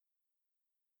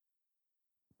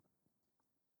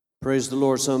Praise the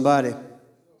Lord, somebody.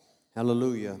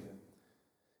 Hallelujah.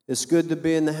 It's good to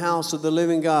be in the house of the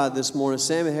living God this morning.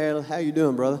 Sammy, how you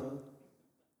doing, brother?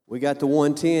 We got the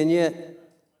 110 yet?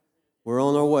 We're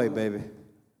on our way, baby.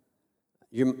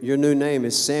 Your new name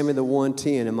is Sammy the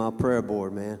 110 in my prayer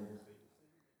board, man.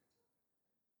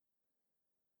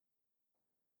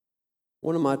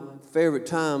 One of my favorite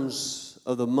times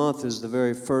of the month is the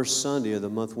very first Sunday of the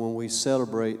month when we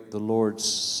celebrate the Lord's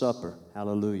Supper.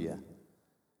 Hallelujah.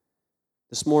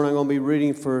 This morning I'm going to be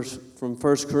reading first from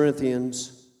 1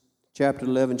 Corinthians chapter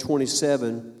 11,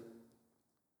 27.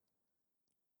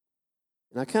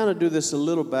 And I kind of do this a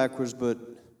little backwards, but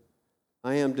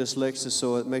I am dyslexic,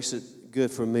 so it makes it good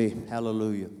for me.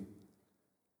 Hallelujah.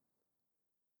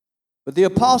 But the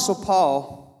Apostle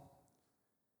Paul,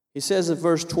 he says in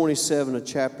verse 27 of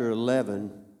chapter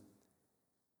 11,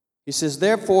 he says,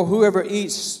 "Therefore, whoever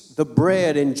eats the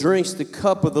bread and drinks the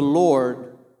cup of the Lord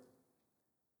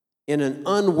in an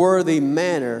unworthy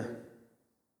manner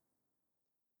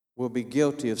will be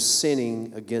guilty of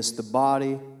sinning against the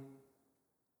body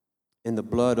and the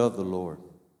blood of the Lord.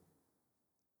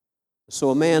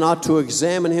 So a man ought to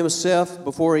examine himself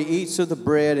before he eats of the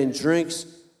bread and drinks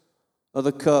of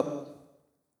the cup.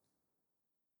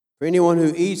 For anyone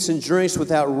who eats and drinks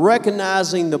without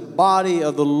recognizing the body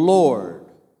of the Lord,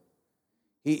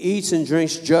 he eats and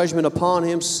drinks judgment upon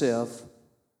himself.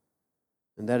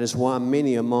 And that is why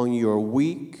many among you are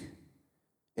weak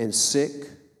and sick,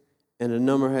 and a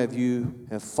number of you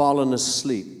have fallen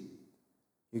asleep."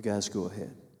 You guys go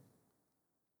ahead.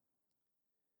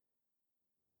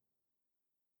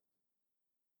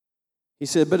 He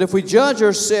said, "But if we judge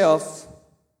ourselves,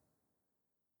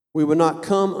 we will not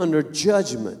come under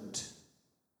judgment.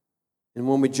 And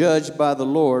when we are judged by the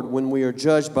Lord,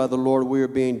 we are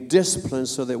being disciplined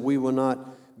so that we will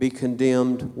not be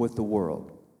condemned with the world."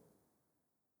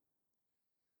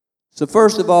 So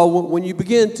first of all, when you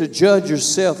begin to judge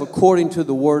yourself according to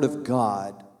the Word of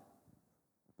God,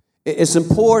 it's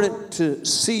important to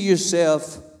see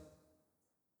yourself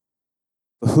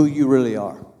for who you really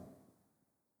are.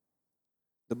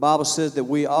 The Bible says that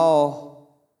we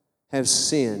all have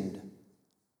sinned,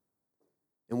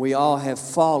 and we all have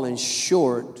fallen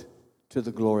short to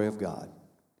the glory of God.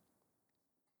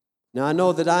 Now, I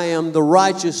know that I am the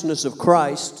righteousness of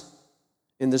Christ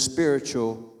in the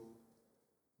spiritual,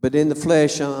 but in the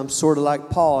flesh, I'm sort of like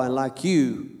Paul and like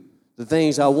you. The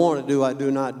things I want to do, I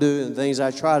do not do, and the things I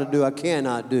try to do, I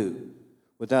cannot do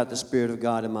without the Spirit of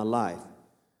God in my life.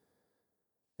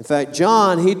 In fact,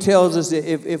 John, he tells us that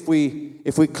if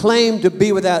we claim to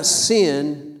be without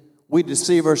sin, we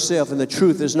deceive ourselves and the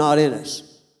truth is not in us.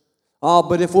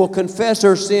 But if we'll confess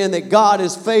our sin, that God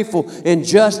is faithful and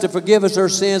just to forgive us our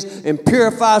sins and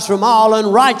purify us from all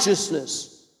unrighteousness.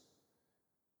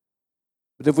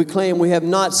 But if we claim we have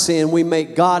not sinned, we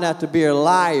make God out to be a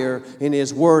liar, and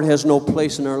His Word has no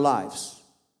place in our lives.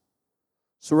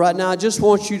 So right now, I just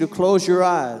want you to close your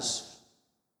eyes.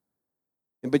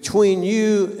 And between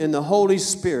you and the Holy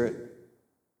Spirit,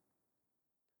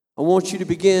 I want you to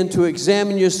begin to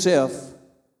examine yourself.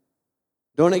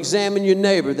 Don't examine your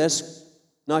neighbor. That's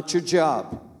not your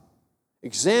job.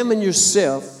 Examine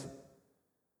yourself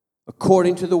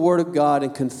according to the Word of God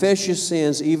and confess your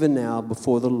sins even now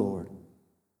before the Lord.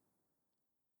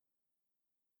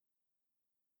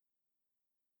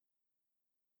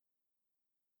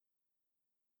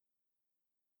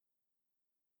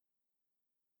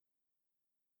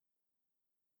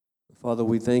 Father,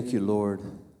 we thank you, Lord,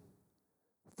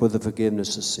 for the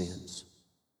forgiveness of sins.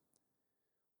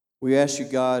 We ask you,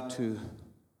 God, to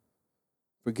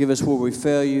forgive us where we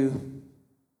fail you,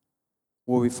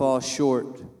 where we fall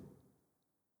short,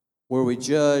 where we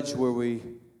judge, where we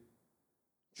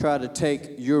try to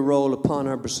take your role upon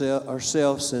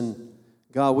ourselves. And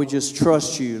God, we just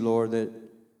trust you, Lord, that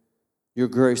your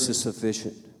grace is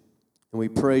sufficient. And we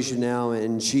praise you now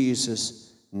in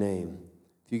Jesus' name.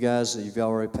 You guys, you've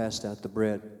already passed out the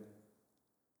bread.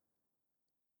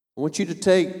 I want you to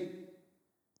take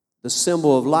the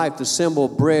symbol of life, the symbol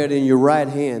of bread in your right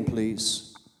hand,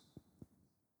 please.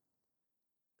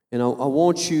 And I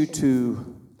want you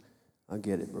to, I'll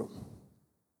get it, bro.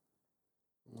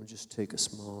 I'm going to just take a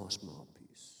small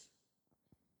piece.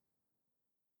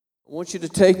 I want you to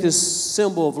take this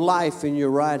symbol of life in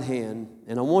your right hand,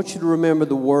 and I want you to remember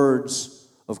the words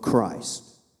of Christ.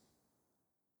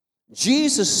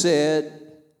 Jesus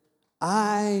said,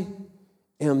 "I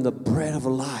am the bread of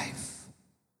life."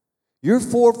 Your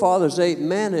forefathers ate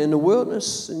manna in the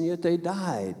wilderness, and yet they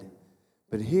died.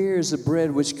 But here is the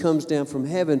bread which comes down from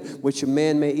heaven, which a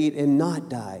man may eat and not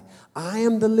die. I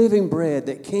am the living bread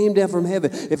that came down from heaven.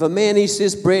 If a man eats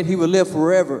this bread, he will live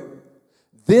forever.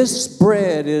 This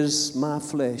bread is my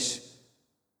flesh,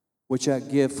 which I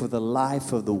give for the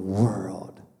life of the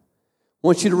world. I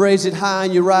want you to raise it high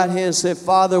in your right hand and say,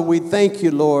 Father, we thank you,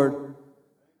 Lord,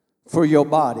 for your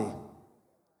body.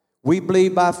 We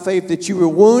believe by faith that you were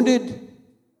wounded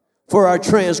for our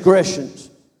transgressions.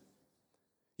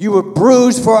 You were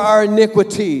bruised for our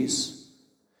iniquities.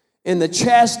 And the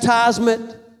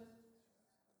chastisement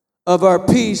of our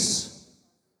peace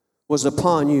was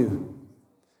upon you.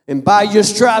 And by your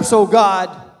stripes, O God,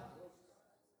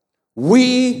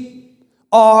 we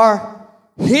are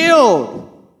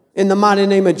healed. In the mighty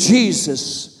name of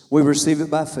Jesus, we receive it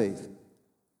by faith.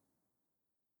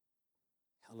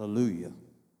 Hallelujah.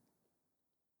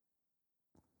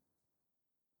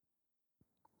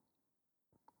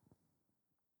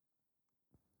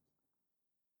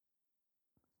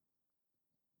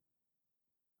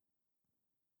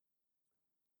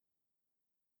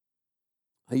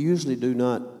 I usually do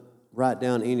not write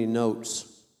down any notes,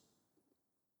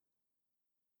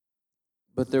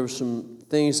 but there were some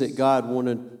things that God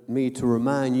wanted me to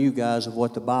remind you guys of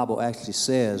what the Bible actually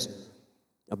says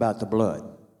about the blood.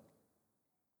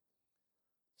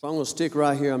 So I'm going to stick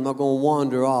right here. I'm not going to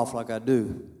wander off like I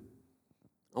do.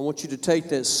 I want you to take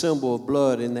that symbol of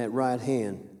blood in that right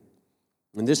hand,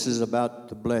 and this is about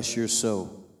to bless your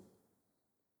soul.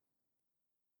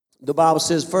 The Bible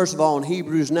says, first of all, in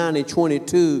Hebrews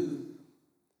 9:22,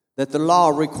 that the law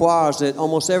requires that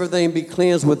almost everything be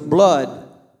cleansed with blood.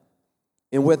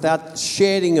 And without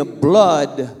shedding of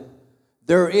blood,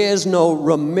 there is no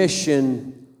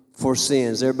remission for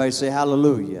sins. Everybody say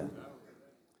hallelujah.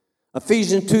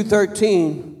 Ephesians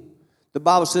 2:13, the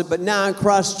Bible says, but now in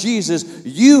Christ Jesus,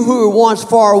 you who were once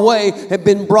far away have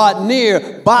been brought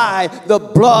near by the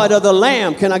blood of the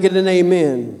Lamb. Can I get an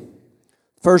amen?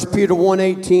 1 Peter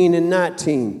 1:18 and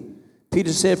 19.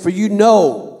 Peter said, for you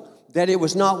know that it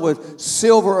was not with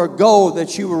silver or gold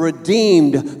that you were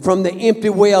redeemed from the empty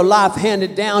way of life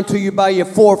handed down to you by your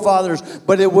forefathers,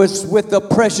 but it was with the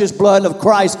precious blood of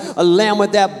Christ, a lamb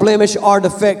without blemish or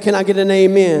defect. Can I get an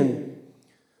amen?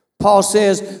 Paul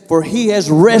says, for he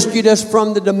has rescued us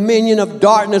from the dominion of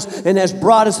darkness and has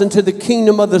brought us into the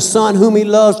kingdom of the Son whom he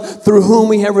loves, through whom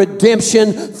we have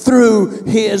redemption through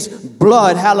his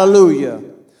blood. Hallelujah.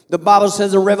 The Bible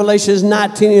says in Revelation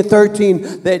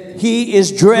 19:13 that he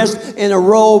is dressed in a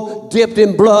robe dipped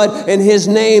in blood, and his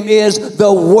name is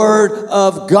the Word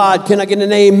of God. Can I get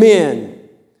an amen?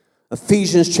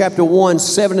 Ephesians chapter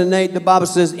 1:7 and 8, the Bible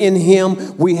says, in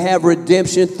him we have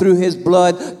redemption through his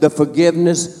blood, the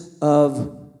forgiveness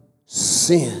of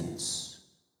sins.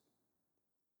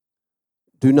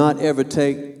 Do not ever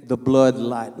take the blood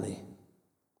lightly.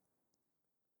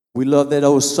 We love that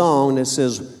old song that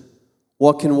says,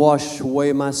 what can wash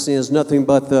away my sins? Nothing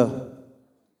but the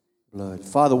blood.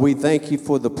 Father, we thank you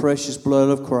for the precious blood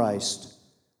of Christ.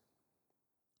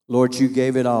 Lord, you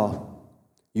gave it all.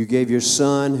 You gave your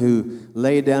Son who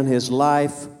laid down his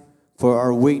life for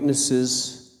our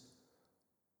weaknesses,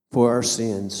 for our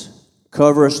sins.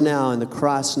 Cover us now in the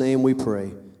Christ's name we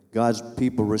pray. God's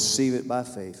people receive it by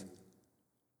faith.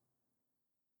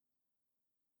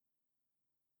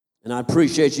 And I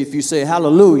appreciate you if you say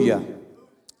hallelujah.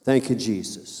 Thank you,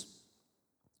 Jesus.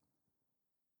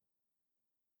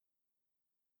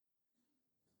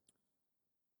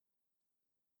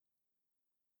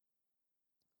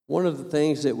 One of the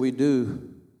things that we do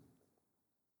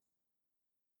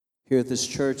here at this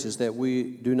church is that we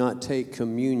do not take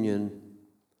communion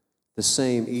the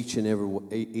same each and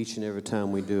every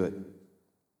time we do it.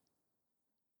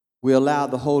 We allow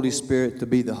the Holy Spirit to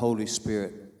be the Holy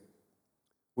Spirit.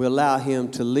 We allow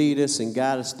him to lead us and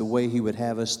guide us the way he would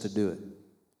have us to do it.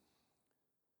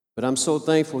 But I'm so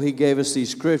thankful he gave us these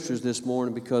scriptures this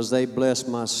morning because they bless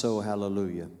my soul.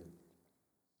 Hallelujah.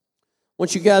 I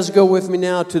want you guys to go with me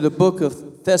now to the book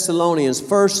of Thessalonians,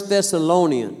 1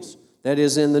 Thessalonians, that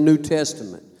is in the New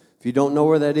Testament. If you don't know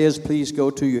where that is, please go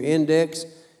to your index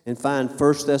and find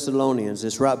 1 Thessalonians.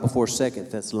 It's right before 2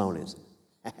 Thessalonians.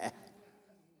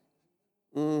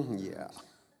 Yeah.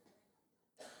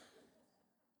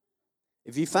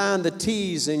 If you find the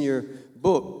T's in your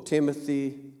book,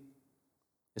 Timothy,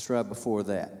 it's right before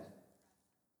that.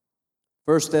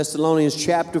 1 Thessalonians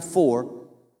chapter 4.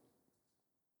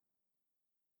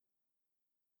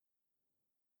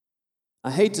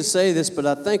 I hate to say this, but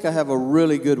I think I have a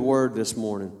really good word this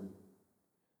morning.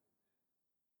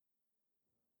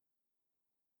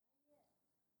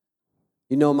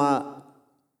 You know, my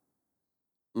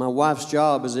wife's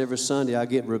job is every Sunday I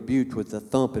get rebuked with a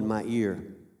thump in my ear.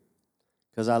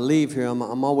 Because I leave here,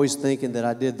 I'm always thinking that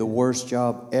I did the worst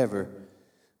job ever.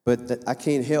 But I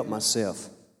can't help myself.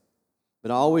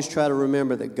 But I always try to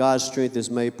remember that God's strength is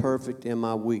made perfect in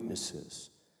my weaknesses.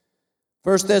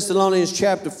 1 Thessalonians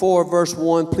chapter 4, verse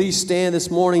 1. Please stand this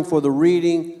morning for the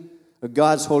reading of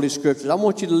God's Holy Scriptures. I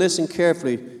want you to listen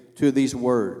carefully to these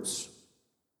words.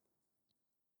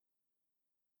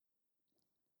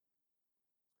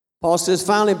 Paul says,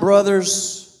 finally,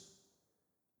 brothers,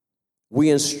 we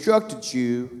instructed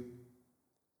you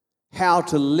how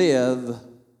to live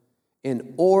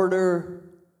in order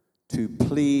to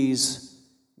please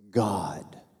God.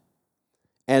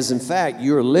 As in fact,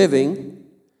 you're living.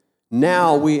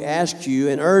 Now we ask you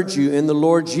and urge you in the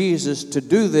Lord Jesus to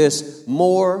do this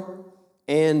more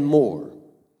and more.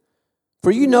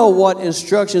 For you know what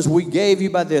instructions we gave you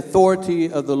by the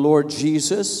authority of the Lord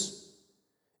Jesus.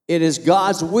 It is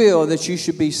God's will that you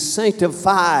should be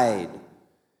sanctified,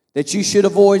 that you should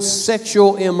avoid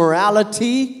sexual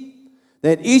immorality,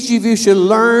 that each of you should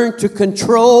learn to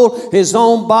control his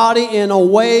own body in a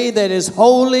way that is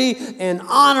holy and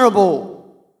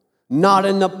honorable, not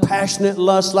in the passionate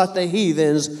lust like the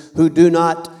heathens who do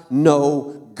not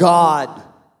know God.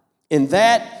 In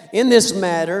this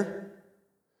matter,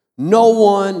 no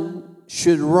one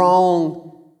should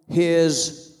wrong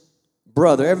his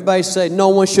brother. Everybody say, no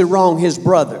one should wrong his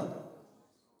brother.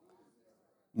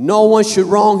 No one should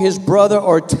wrong his brother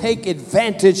or take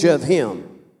advantage of him,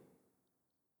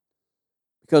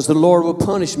 because the Lord will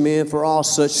punish men for all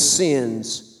such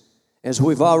sins, as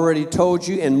we've already told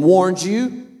you and warned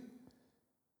you.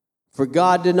 For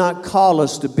God did not call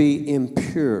us to be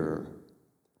impure,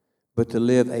 but to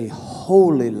live a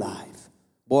holy life.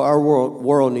 Boy, our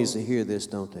world needs to hear this,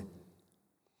 don't they?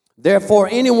 Therefore,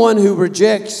 anyone who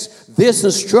rejects this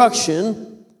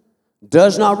instruction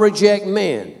does not reject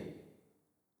man,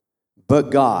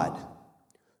 but God,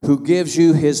 who gives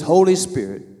you his Holy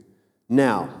Spirit.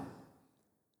 Now,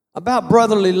 about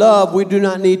brotherly love, we do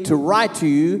not need to write to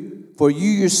you, for you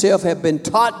yourself have been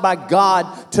taught by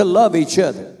God to love each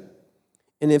other.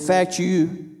 And in fact,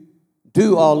 you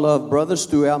do all love brothers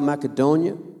throughout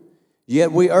Macedonia.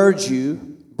 Yet we urge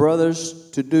you,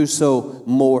 brothers, to do so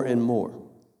more and more.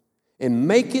 And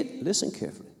make it, listen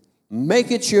carefully,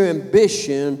 make it your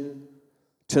ambition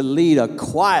to lead a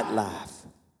quiet life,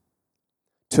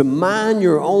 to mind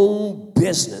your own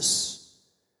business,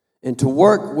 and to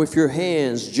work with your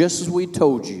hands just as we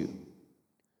told you,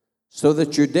 so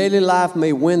that your daily life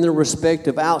may win the respect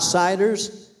of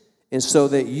outsiders, and so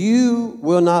that you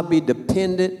will not be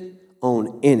dependent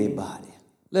on anybody.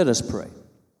 Let us pray.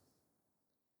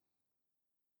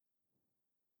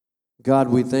 God,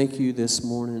 we thank you this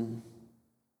morning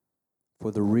for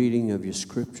the reading of your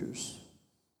scriptures.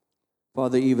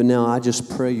 Father, even now, I just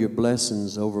pray your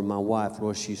blessings over my wife.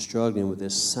 Lord, she's struggling with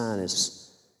this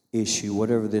sinus issue,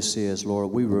 whatever this is,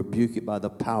 Lord. We rebuke it by the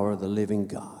power of the living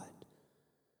God.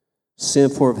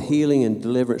 Send forth healing and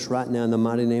deliverance right now in the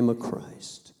mighty name of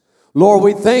Christ. Lord,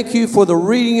 we thank you for the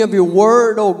reading of your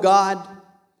word, oh God.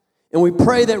 And we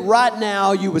pray that right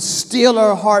now you would still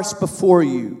our hearts before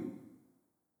you.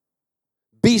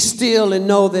 Be still and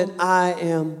know that I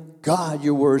am God,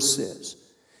 your word says.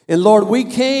 And Lord, we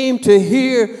came to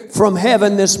hear from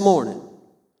heaven this morning.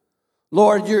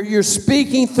 Lord, you're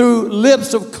speaking through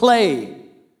lips of clay.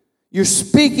 You're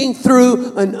speaking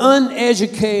through an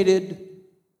uneducated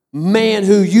man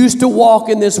who used to walk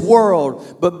in this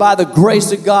world, but by the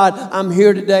grace of God, I'm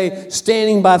here today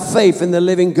standing by faith in the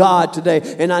living God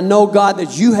today. And I know, God,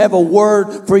 that you have a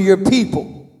word for your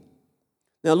people.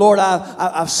 Now, Lord,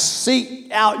 I've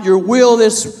seeked out your will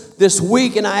this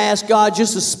week, and I ask God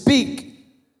just to speak.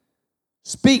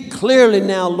 Speak clearly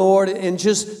now, Lord, and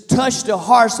just touch the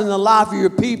hearts and the life of your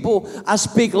people. I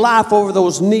speak life over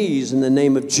those knees in the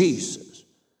name of Jesus.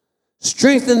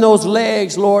 Strengthen those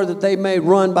legs, Lord, that they may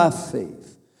run by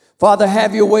faith. Father,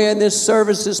 have your way in this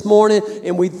service this morning,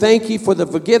 and we thank you for the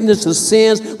forgiveness of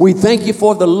sins. We thank you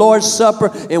for the Lord's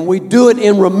Supper, and we do it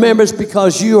in remembrance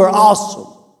because you are awesome.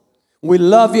 We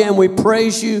love you and we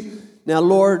praise you. Now,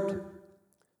 Lord,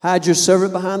 hide your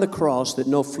servant behind the cross that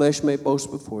no flesh may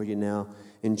boast before you now.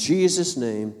 In Jesus'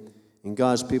 name, and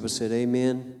God's people said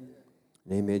amen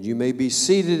and amen. You may be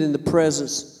seated in the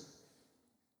presence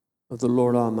of the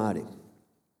Lord Almighty.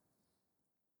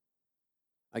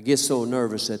 I get so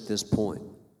nervous at this point.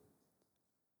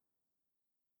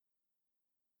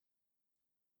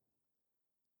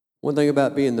 One thing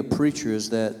about being the preacher is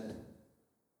that,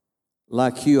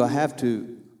 like you, I have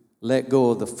to let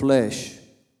go of the flesh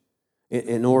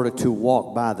in order to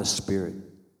walk by the Spirit.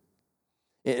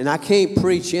 And I can't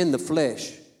preach in the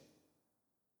flesh.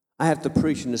 I have to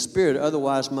preach in the Spirit.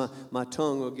 Otherwise, my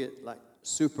tongue will get like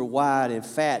super wide and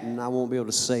fat, and I won't be able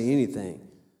to say anything.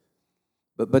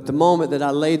 But the moment that I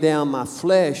lay down my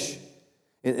flesh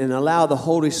and allow the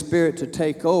Holy Spirit to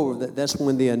take over, that's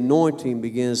when the anointing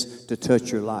begins to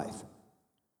touch your life.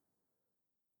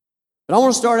 But I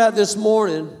want to start out this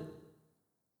morning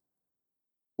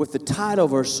with the title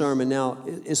of our sermon. Now,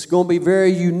 it's going to be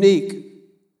very unique,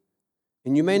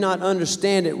 and you may not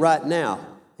understand it right now.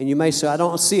 And you may say, I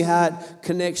don't see how it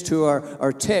connects to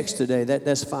our text today.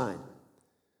 That's fine.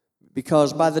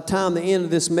 Because by the time the end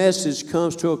of this message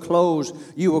comes to a close,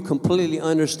 you will completely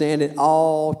understand it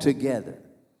all together.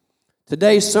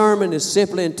 Today's sermon is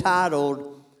simply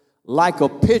entitled, Like a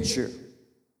Picture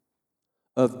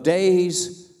of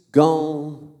Days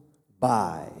Gone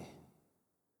By.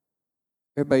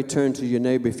 Everybody turn to your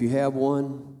neighbor if you have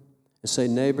one and say,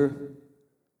 neighbor,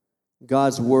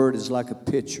 God's word is like a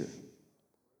picture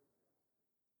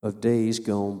of days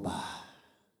gone by.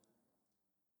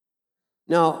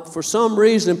 Now, for some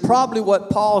reason, probably what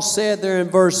Paul said there in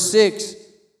verse 6,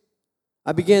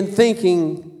 I began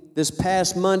thinking this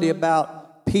past Monday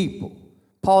about people.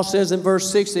 Paul says in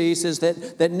verse 60, he says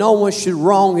that no one should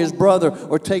wrong his brother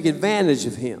or take advantage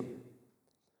of him.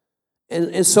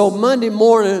 And so Monday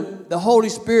morning, the Holy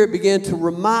Spirit began to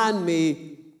remind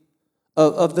me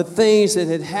of the things that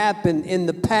had happened in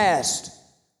the past,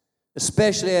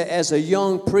 especially as a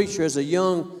young preacher, as a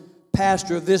young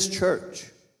pastor of this church.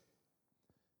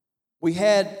 We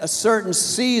had a certain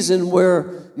season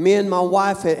where me and my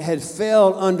wife had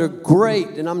fell under great,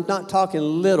 and I'm not talking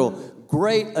little,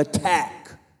 great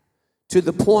attack, to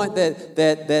the point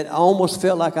that I almost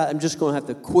felt like I'm just going to have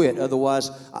to quit. Otherwise,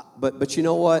 but you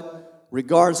know what?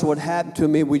 Regardless of what happened to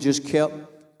me, we just kept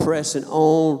pressing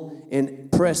on and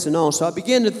pressing on. So I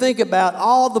began to think about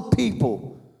all the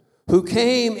people who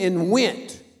came and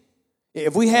went.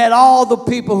 If we had all the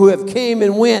people who have came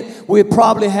and went, we'd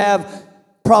probably have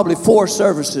 4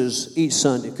 services each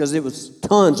Sunday, because it was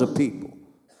tons of people.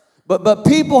 But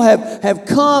people have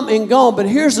come and gone. But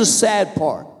here's the sad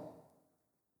part.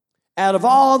 Out of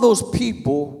all those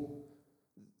people,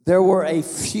 there were a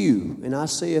few, and I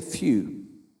say a few.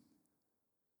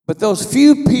 But those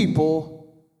few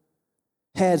people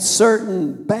had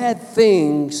certain bad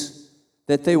things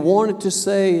that they wanted to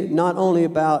say, not only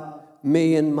about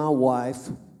me and my wife,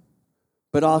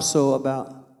 but also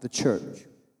about the church.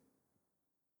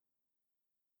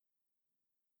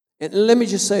 And let me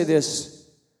just say this.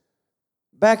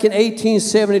 Back in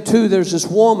 1872, there's this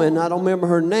woman, I don't remember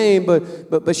her name,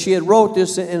 but she had wrote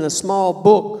this in a small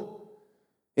book.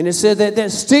 And it said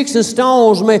that sticks and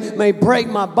stones may break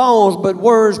my bones, but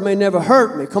words may never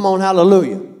hurt me. Come on,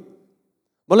 hallelujah.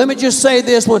 But let me just say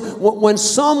this. When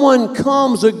someone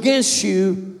comes against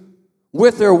you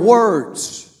with their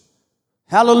words,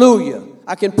 hallelujah,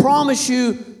 I can promise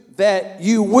you that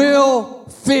you will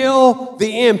feel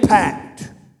the impact.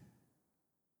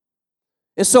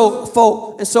 And so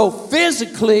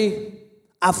physically,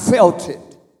 I felt it.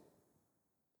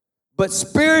 But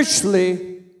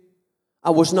spiritually, I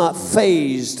was not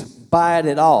fazed by it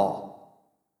at all.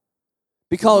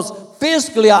 Because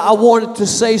physically, I wanted to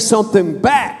say something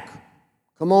back.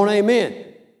 Come on, amen.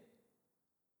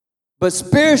 But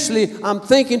spiritually, I'm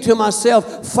thinking to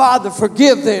myself, Father,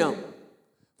 forgive them,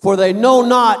 for they know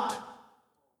not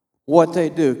what they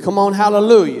do. Come on,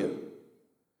 hallelujah.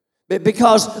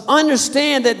 Because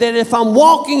understand that if I'm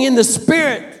walking in the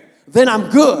Spirit, then I'm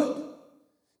good.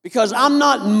 Because I'm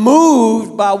not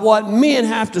moved by what men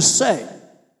have to say.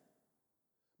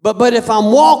 But if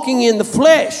I'm walking in the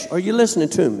flesh, are you listening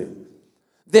to me?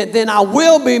 Then I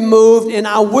will be moved and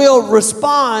I will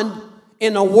respond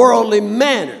in a worldly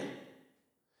manner.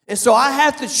 And so I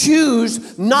have to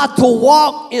choose not to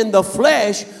walk in the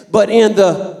flesh, but in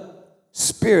the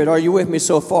Spirit. Are you with me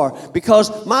so far?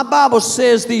 Because my Bible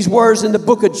says these words in the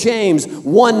book of James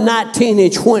 1:19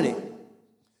 and 20.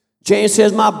 James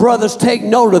says, my brothers, take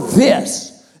note of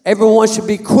this. Everyone should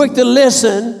be quick to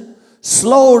listen,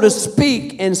 slow to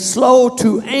speak, and slow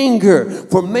to anger.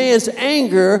 For man's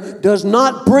anger does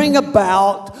not bring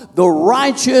about the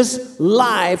righteous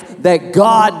life that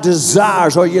God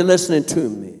desires. Are you listening to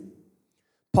me?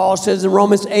 Paul says in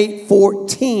Romans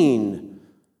 8:14,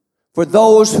 for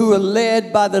those who are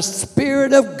led by the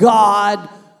Spirit of God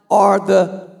are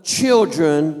the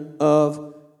children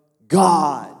of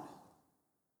God.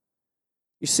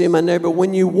 You see, my neighbor,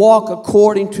 when you walk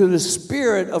according to the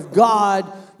Spirit of God,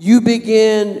 you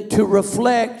begin to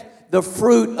reflect the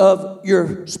fruit of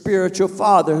your spiritual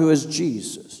father, who is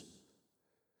Jesus.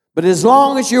 But as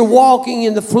long as you're walking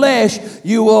in the flesh,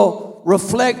 you will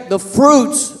reflect the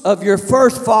fruits of your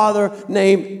first father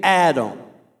named Adam.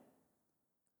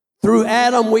 Through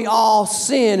Adam, we all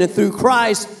sin, and through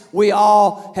Christ, we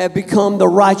all have become the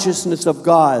righteousness of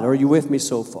God. Are you with me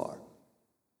so far?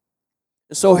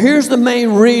 So here's the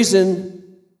main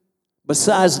reason,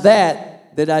 besides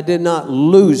that I did not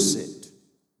lose it.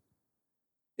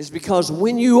 It's because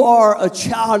when you are a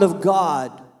child of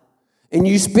God and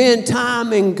you spend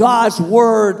time in God's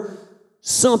Word,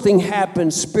 something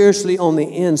happens spiritually on the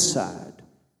inside.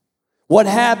 What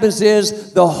happens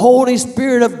is the Holy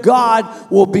Spirit of God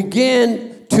will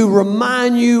begin to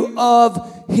remind you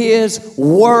of His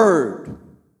Word.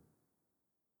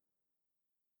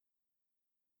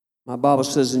 My Bible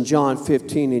says in John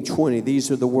 15:20,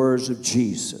 these are the words of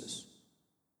Jesus.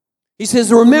 He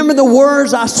says, remember the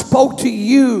words I spoke to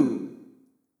you.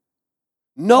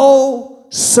 No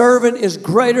servant is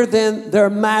greater than their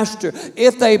master.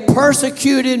 If they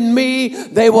persecuted me,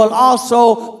 they will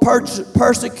also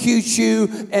persecute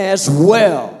you as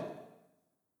well.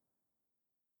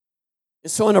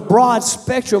 And so in a broad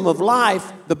spectrum of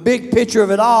life, the big picture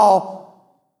of it all,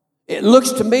 it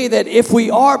looks to me that if we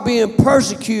are being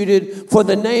persecuted for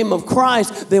the name of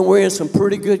Christ, then we're in some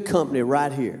pretty good company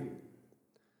right here.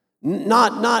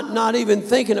 Not even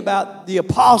thinking about the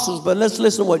apostles, but let's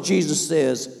listen to what Jesus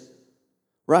says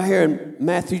right here in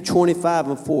Matthew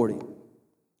 25:40.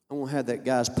 I'm going to have that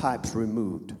guy's pipes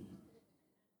removed.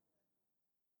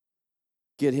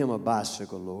 Get him a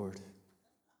bicycle, Lord,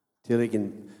 till he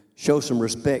can show some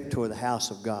respect toward the house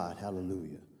of God.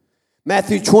 Hallelujah.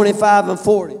 Matthew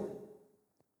 25:40.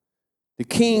 The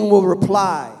king will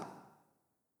reply,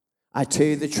 I tell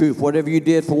you the truth, whatever you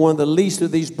did for one of the least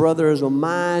of these brothers of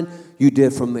mine, you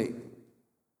did for me.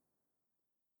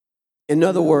 In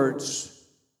other words,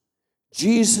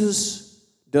 Jesus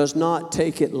does not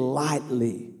take it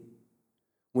lightly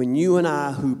when you and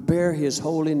I, who bear His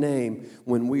holy name,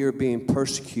 when we are being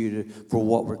persecuted for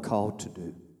what we're called to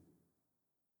do.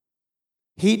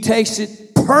 He takes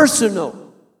it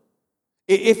personal.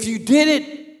 If you did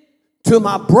it to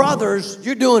my brothers,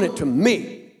 you're doing it to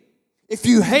me. If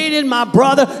you hated my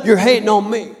brother, you're hating on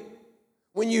me.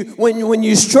 When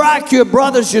you strike your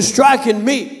brothers, you're striking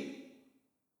me.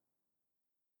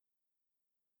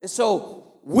 And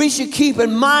so we should keep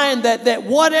in mind that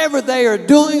whatever they are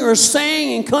doing or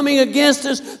saying and coming against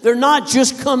us, they're not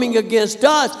just coming against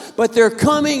us, but they're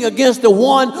coming against the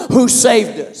one who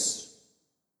saved us.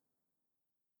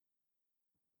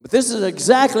 But this is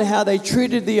exactly how they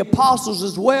treated the apostles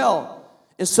as well.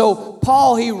 And so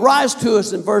Paul, he writes to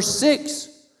us in verse 6,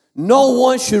 no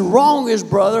one should wrong his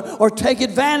brother or take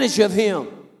advantage of him.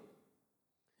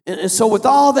 And so with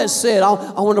all that said,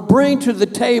 I want to bring to the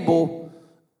table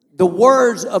the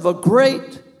words of a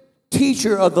great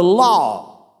teacher of the law.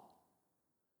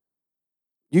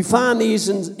 You find these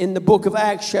in the book of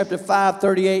Acts chapter 5,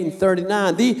 38 and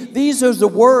 39. These are the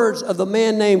words of the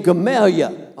man named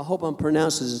Gamaliel. I hope I'm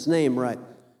pronouncing his name right.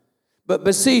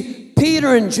 But see,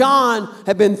 Peter and John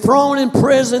have been thrown in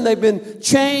prison. They've been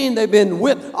chained. They've been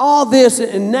whipped. All this.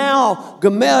 And now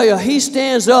Gamaliel, he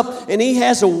stands up and he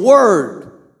has a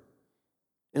word.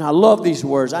 And I love these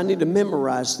words. I need to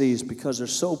memorize these because they're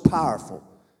so powerful.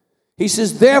 He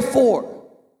says, therefore,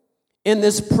 in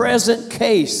this present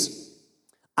case,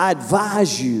 I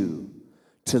advise you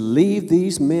to leave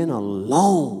these men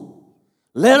alone.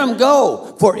 Let them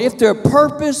go. For if their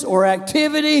purpose or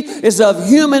activity is of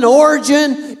human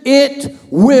origin, it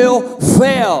will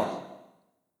fail.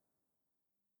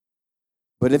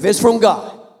 But if it's from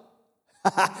God,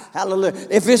 hallelujah,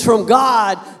 if it's from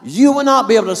God, you will not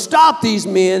be able to stop these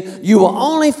men. You will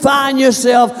only find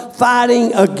yourself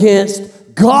fighting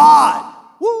against God.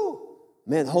 Woo!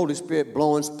 Man, the Holy Spirit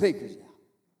blowing speakers.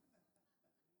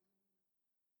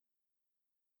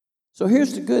 So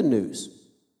here's the good news.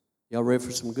 Y'all ready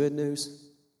for some good news?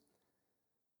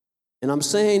 And I'm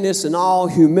saying this in all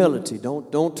humility.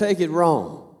 Don't take it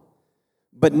wrong.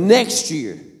 But next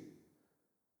year,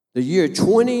 the year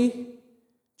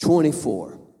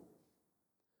 2024,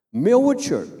 Millwood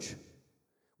Church,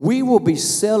 we will be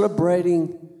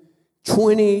celebrating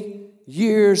 20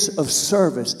 years of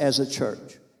service as a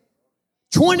church.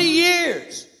 20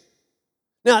 years.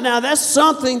 Now that's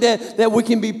something that we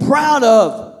can be proud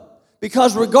of.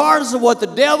 Because regardless of what the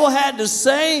devil had to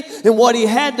say and what he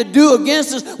had to do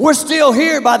against us, we're still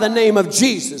here by the name of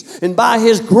Jesus. And by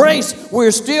His grace,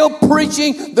 we're still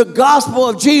preaching the gospel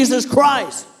of Jesus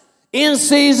Christ in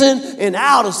season and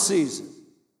out of season.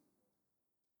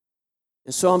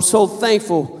 And so I'm so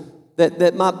thankful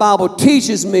that my Bible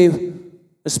teaches me,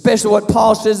 especially what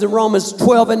Paul says in Romans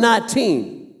 12 and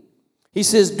 19. He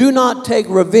says, do not take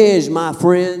revenge, my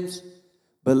friends,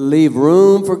 but leave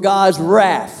room for God's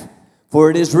wrath. For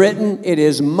it is written, it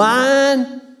is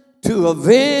mine to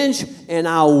avenge, and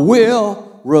I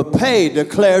will repay,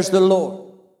 declares the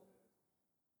Lord.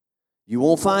 You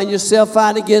won't find yourself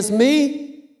fighting against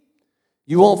me.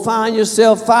 You won't find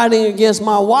yourself fighting against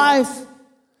my wife.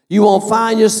 You won't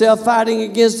find yourself fighting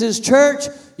against this church.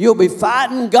 You'll be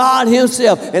fighting God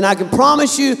himself. And I can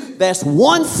promise you that's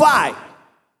one fight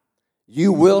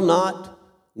you will not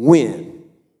win.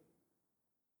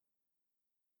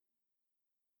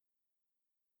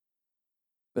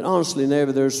 But honestly,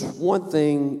 neighbor, there's one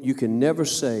thing you can never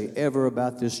say ever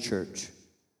about this church,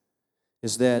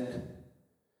 is that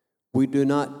we do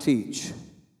not teach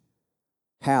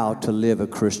how to live a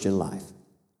Christian life.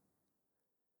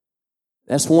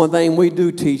 That's one thing we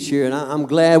do teach here, and I'm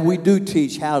glad we do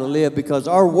teach how to live, because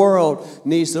our world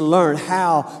needs to learn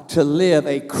how to live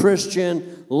a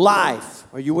Christian life.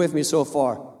 Are you with me so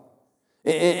far?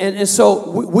 And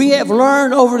so we have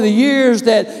learned over the years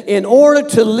that in order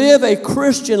to live a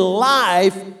Christian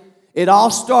life, it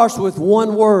all starts with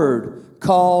one word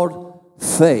called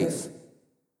faith.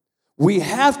 We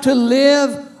have to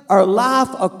live our life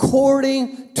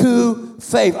according to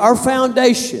faith. Our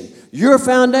foundation, your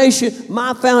foundation,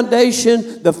 my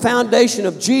foundation, the foundation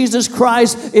of Jesus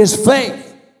Christ is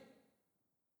faith.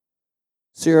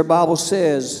 See, our Bible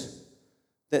says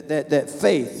that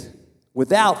faith,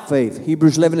 without faith,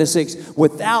 Hebrews 11:6,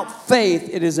 without faith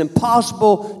it is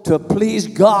impossible to please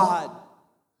God,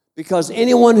 because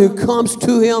anyone who comes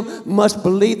to him must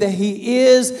believe that he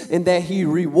is and that he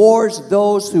rewards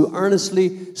those who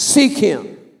earnestly seek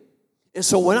him. And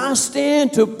so when I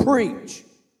stand to preach,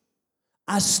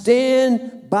 I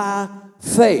stand by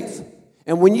faith.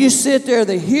 And when you sit there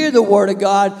to hear the word of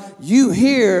God, you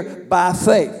hear by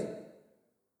faith.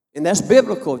 And that's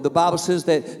biblical. The Bible says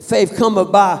that faith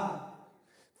cometh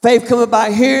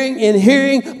by hearing, and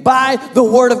hearing by the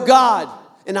word of God.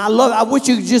 And I wish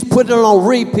you could just put it on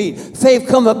repeat. Faith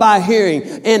cometh by hearing,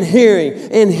 and hearing,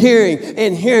 and hearing,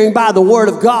 and hearing by the word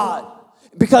of God.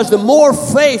 Because the more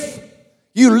faith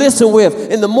you listen with,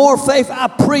 and the more faith I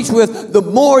preach with, the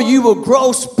more you will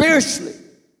grow spiritually.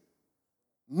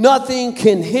 Nothing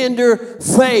can hinder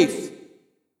faith.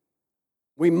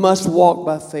 We must walk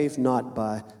by faith, not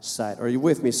by sight. Are you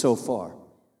with me so far?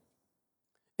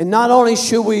 And not only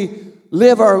should we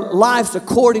live our lives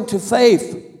according to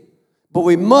faith, but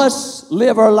we must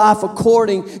live our life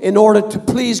according, in order to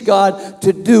please God,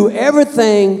 to do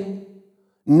everything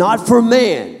not for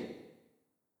man,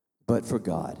 but for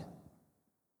God.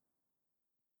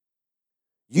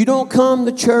 You don't come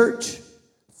to church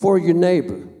for your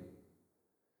neighbor.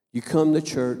 You come to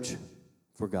church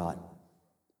for God.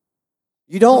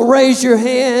 You don't raise your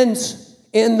hands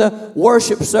in the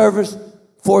worship service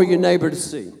for your neighbor to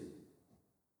see.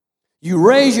 You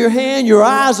raise your hand, your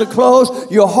eyes are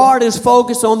closed, your heart is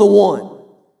focused on the one.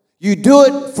 You do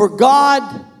it for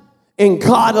God and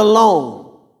God alone.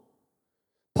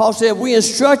 Paul said, we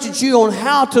instructed you on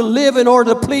how to live in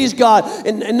order to please God.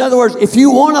 In other words, if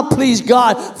you want to please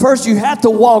God, first you have to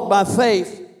walk by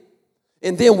faith.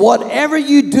 And then whatever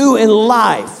you do in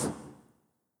life,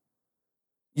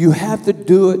 you have to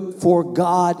do it for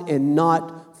God and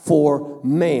not for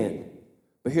man.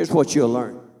 But here's what you'll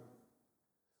learn.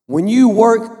 When you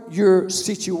work your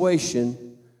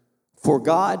situation for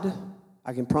God,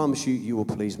 I can promise you, you will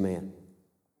please man.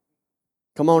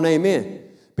 Come on, amen.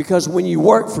 Because when you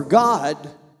work for God,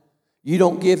 you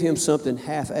don't give him something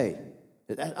half-a.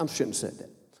 I shouldn't have said that.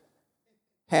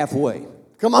 Halfway.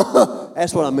 Come on.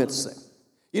 That's what I meant to say.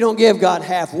 You don't give God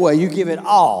halfway. You give it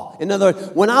all. In other words,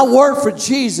 when I work for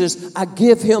Jesus, I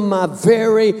give him my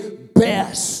very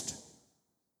best.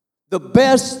 The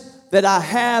best that I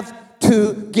have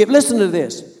to give. Listen to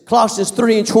this. Colossians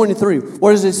 3:23.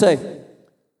 What does it say?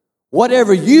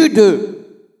 Whatever you do,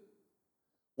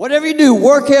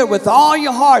 work it with all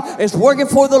your heart. It's working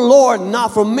for the Lord,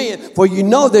 not for men. For you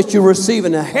know that you receive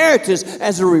an inheritance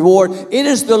as a reward. It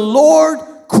is the Lord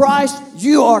Christ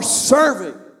you are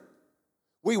serving.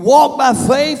 We walk by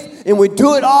faith, and we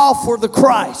do it all for the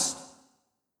Christ.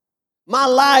 My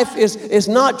life is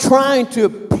not trying to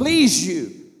please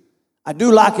you. I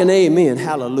do like an amen,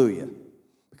 hallelujah.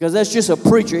 Because that's just a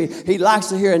preacher. He likes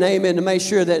to hear an amen to make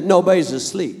sure that nobody's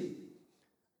asleep.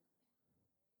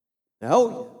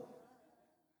 No.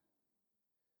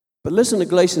 But listen to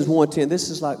Galatians 1:10. This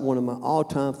is like one of my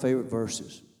all-time favorite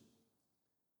verses.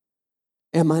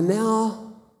 Am I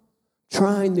now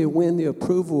trying to win the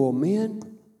approval of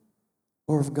men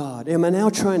or of God? Am I now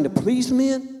trying to please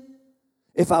men?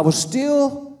 If I was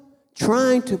still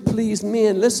trying to please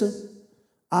men, listen,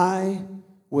 I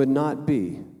would not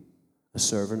be a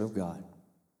servant of God.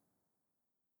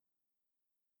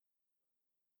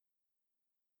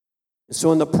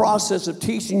 So in the process of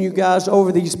teaching you guys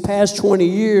over these past 20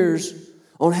 years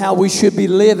on how we should be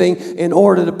living in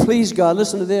order to please God,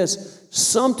 listen to this.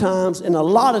 Sometimes, and a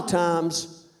lot of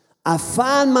times, I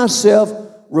find myself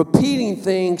repeating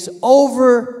things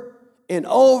over and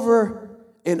over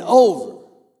and over.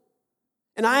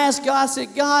 And I asked God, I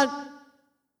said, God,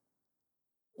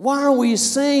 why are we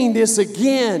saying this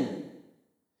again?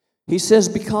 He says,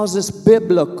 because it's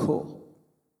biblical.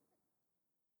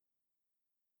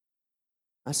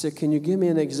 I said, can you give me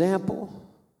an example?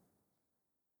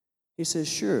 He says,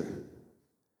 sure.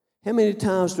 How many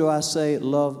times do I say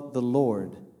love the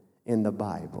Lord in the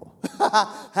Bible?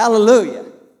 Hallelujah.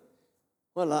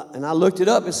 Well, and I looked it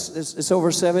up. It's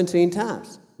over 17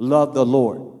 times. Love the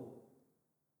Lord.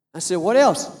 I said, what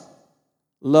else?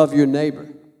 Love your neighbor.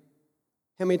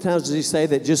 How many times does he say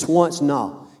that just once?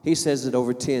 No. He says it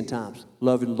over 10 times.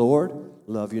 Love your Lord,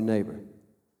 love your neighbor.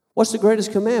 What's the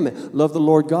greatest commandment? Love the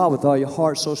Lord God with all your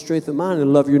heart, soul, strength, and mind,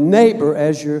 and love your neighbor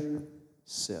as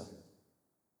yourself.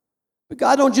 But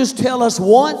God don't just tell us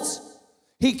once.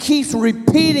 He keeps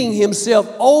repeating himself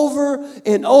over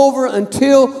and over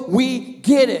until we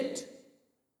get it.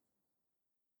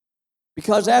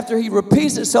 Because after he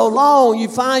repeats it so long, you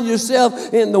find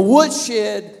yourself in the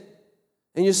woodshed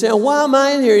and you're saying, why am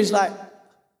I in here? He's like,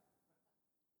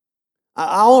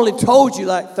 I only told you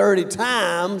like 30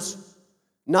 times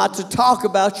not to talk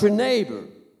about your neighbor.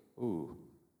 Ooh.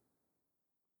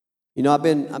 You know, I've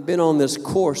been on this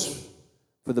course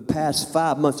for the past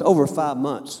 5 months, over 5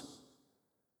 months.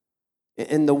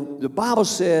 And the Bible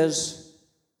says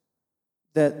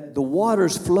that the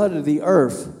waters flooded the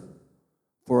earth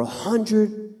for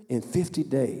 150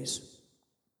 days.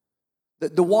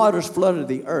 The waters flooded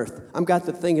the earth. I got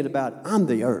to thinking about, I'm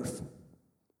the earth.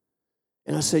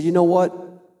 And I said, you know what?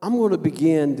 I'm going to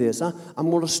begin this. I'm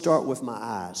going to start with my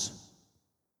eyes.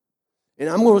 And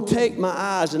I'm going to take my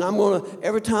eyes and I'm going to,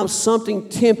 every time something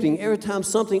tempting, every time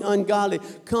something ungodly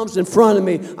comes in front of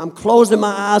me, I'm closing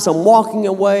my eyes, I'm walking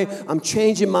away, I'm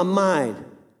changing my mind.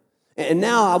 And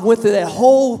now I went through that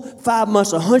whole 5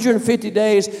 months, 150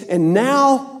 days, and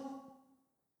now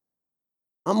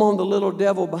I'm on the little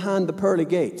devil behind the pearly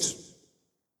gates.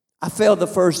 I failed the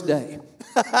first day.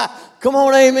 Come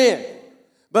on, amen.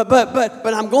 But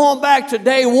I'm going back to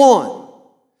day one.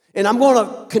 And I'm going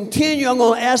to continue. I'm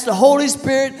going to ask the Holy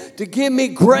Spirit to give me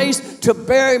grace to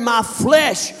bury my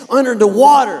flesh under the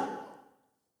water.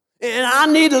 And I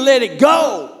need to let it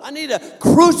go. I need to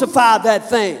crucify that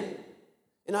thing.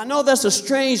 And I know that's a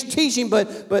strange teaching, but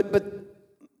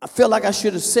I feel like I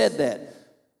should have said that.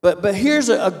 But here's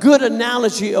a good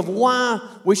analogy of why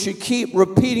we should keep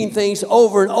repeating things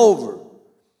over and over.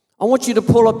 I want you to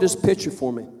pull up this picture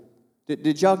for me.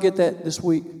 Did y'all get that this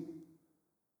week?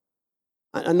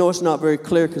 I know it's not very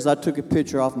clear because I took a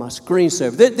picture off my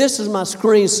screensaver. This is my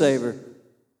screensaver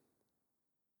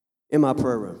in my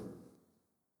prayer room.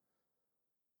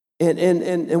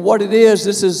 And what it is,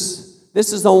 this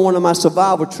is on one of my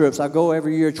survival trips. I go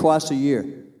every year, twice a year.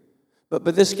 But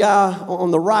this guy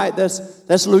on the right,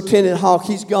 that's Lieutenant Hawk.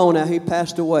 He's gone now. He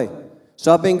passed away.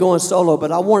 So I've been going solo,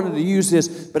 but I wanted to use this.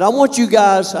 But I want you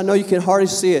guys, I know you can hardly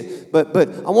see it, but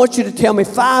I want you to tell me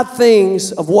 5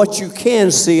 things of what you can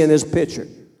see in this picture.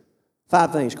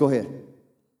 5 things. Go ahead.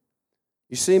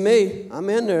 You see me. I'm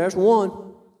in there. There's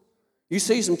one. You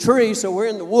see some trees, so we're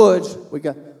in the woods.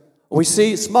 We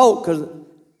see smoke because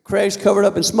Craig's covered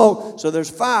up in smoke. So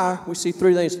there's fire. We see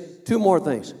 3 things. 2 more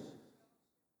things.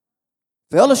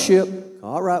 Fellowship.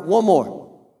 All right. 1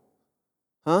 more.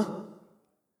 Huh?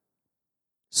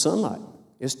 Sunlight.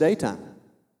 It's daytime.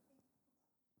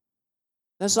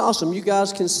 That's awesome. You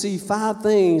guys can see 5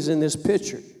 things in this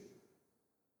picture.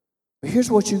 But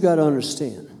here's what you got to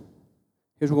understand.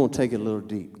 Here's we're going to take it a little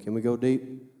deep. Can we go deep?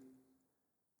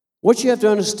 What you have to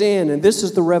understand, and this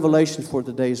is the revelation for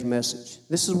today's message.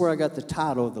 This is where I got the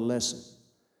title of the lesson.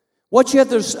 What you have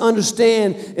to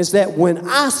understand is that when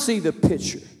I see the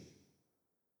picture,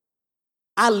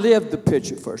 I lived the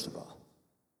picture, first of all.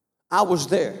 I was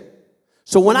there.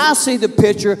 So when I see the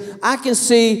picture, I can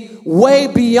see way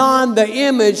beyond the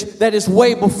image that is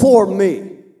way before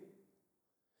me.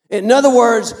 In other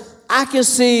words, I can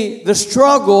see the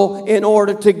struggle in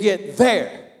order to get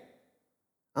there.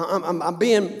 I'm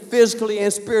being physically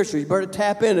and spiritually. You better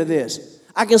tap into this.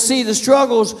 I can see the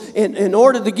struggles in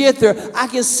order to get there. I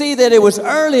can see that it was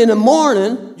early in the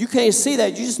morning. You can't see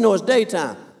that. You just know it's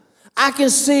daytime. I can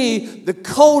see the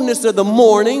coldness of the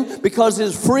morning because it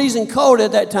was freezing cold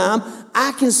at that time.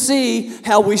 I can see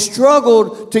how we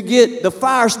struggled to get the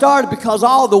fire started because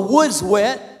all the wood's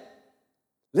wet.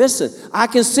 Listen, I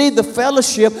can see the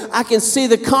fellowship. I can see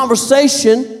the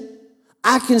conversation.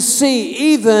 I can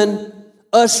see even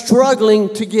us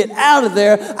struggling to get out of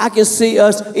there. I can see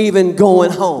us even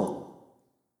going home.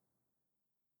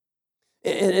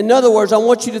 In other words, I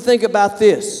want you to think about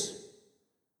this.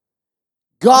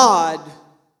 God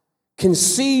can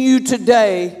see you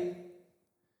today.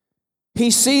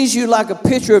 He sees you like a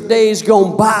picture of days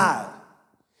gone by.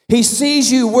 He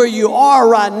sees you where you are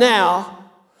right now.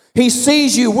 He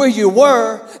sees you where you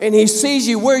were, and he sees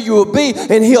you where you will be,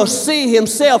 and he'll see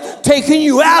himself taking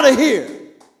you out of here.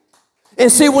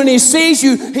 And see, when he sees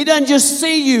you, he doesn't just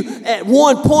see you at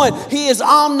one point. He is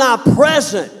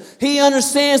omnipresent. He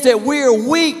understands that we are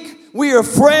weak, we are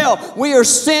frail, we are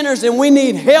sinners, and we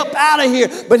need help out of here.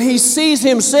 But he sees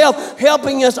himself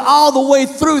helping us all the way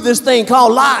through this thing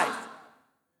called life.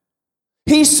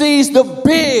 He sees the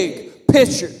big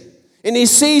picture, and he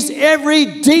sees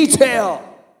every detail.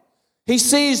 He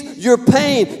sees your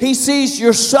pain. He sees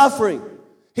your suffering.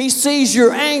 He sees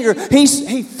your anger. He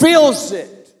feels it.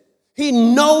 He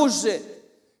knows it.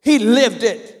 He lived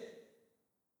it.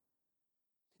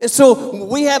 And so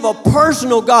we have a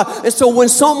personal God. And so when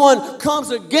someone comes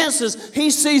against us,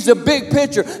 he sees the big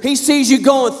picture. He sees you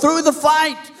going through the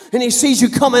fight, and he sees you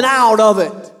coming out of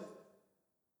it.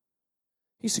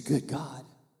 He's a good God.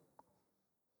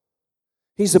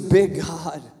 He's a big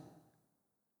God.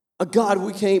 A God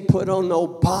we can't put on no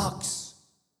box.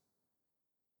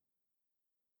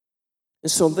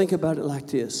 And so think about it like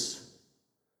this.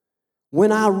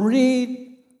 When I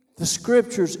read the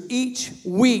scriptures each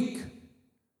week,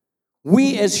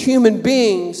 we as human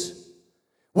beings,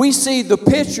 we see the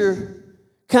picture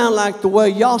kind of like the way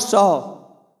y'all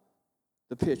saw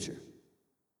the picture.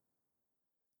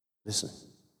 Listen.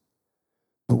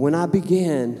 But when I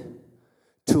began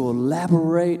to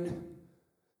elaborate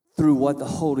through what the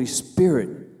Holy Spirit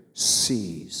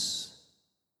sees,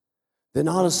 then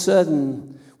all of a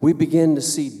sudden we begin to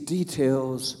see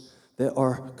details that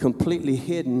are completely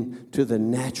hidden to the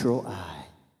natural eye.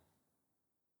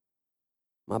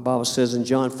 My Bible says in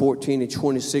John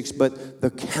 14:26, but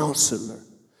the Counselor,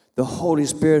 the Holy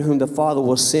Spirit, whom the Father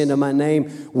will send in my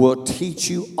name, will teach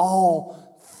you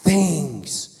all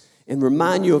things and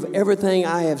remind you of everything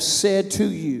I have said to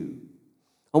you.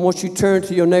 I want you to turn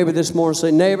to your neighbor this morning and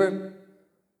say, neighbor,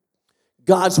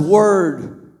 God's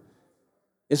word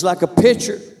is like a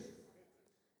picture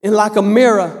and like a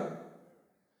mirror.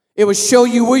 It will show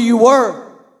you where you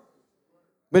were,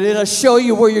 but it'll show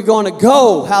you where you're going to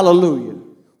go. Hallelujah.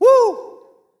 Woo!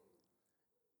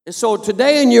 And so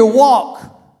today in your walk,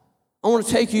 I want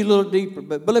to take you a little deeper,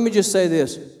 but let me just say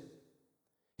this.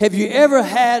 Have you ever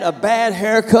had a bad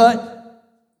haircut?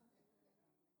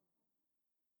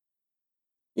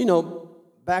 You know,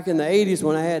 back in the 80s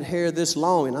when I had hair this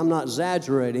long, and I'm not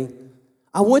exaggerating,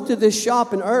 I went to this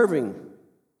shop in Irving,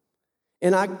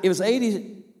 and it was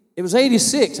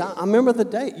 86. I remember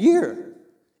the year.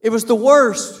 It was the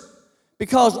worst,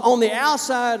 because on the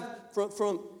outside,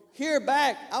 from here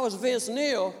back, I was Vince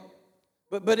Neil,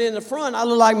 but in the front, I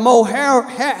looked like Mo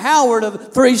Howard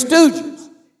of Three Stooges.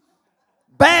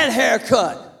 Bad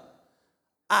haircut.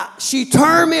 She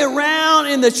turned me around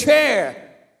in the chair.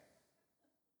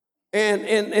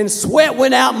 And sweat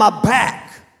went out my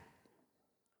back.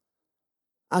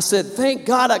 I said, thank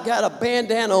God I got a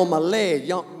bandana on my leg.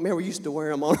 Y'all remember we used to wear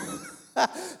them on.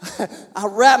 I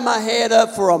wrapped my head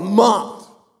up for a month.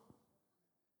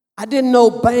 I didn't know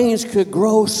bangs could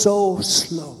grow so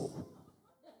slow.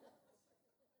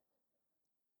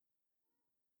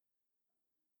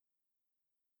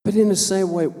 But in the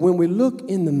same way, when we look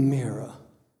in the mirror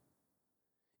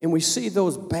and we see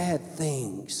those bad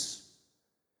things,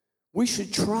 we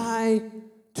should try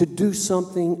to do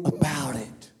something about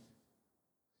it.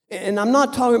 And I'm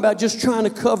not talking about just trying to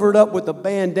cover it up with a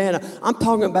bandana. I'm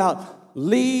talking about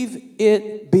leave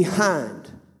it behind.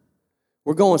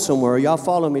 We're going somewhere. Are y'all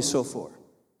following me so far?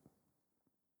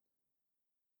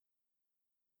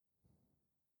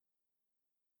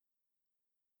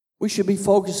 We should be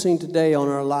focusing today on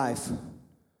our life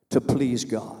to please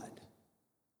God.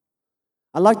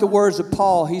 I like the words of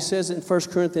Paul. He says in 1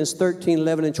 Corinthians 13,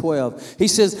 11, and 12. He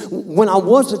says, when I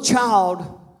was a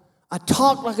child, I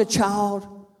talked like a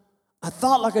child, I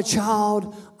thought like a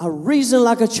child, I reasoned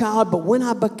like a child, but when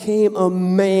I became a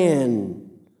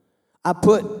man, I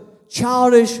put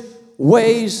childish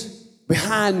ways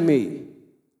behind me.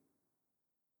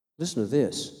 Listen to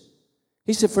this.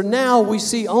 He said, for now we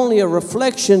see only a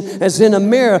reflection as in a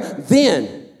mirror,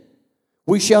 then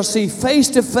we shall see face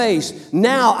to face.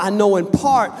 Now I know in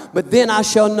part, but then I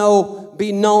shall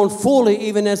be known fully,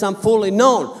 even as I'm fully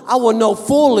known. I will know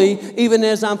fully, even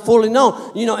as I'm fully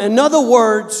known. You know, in other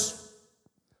words,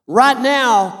 right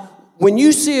now, when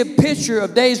you see a picture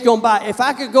of days gone by, if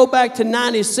I could go back to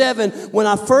 97, when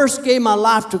I first gave my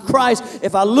life to Christ,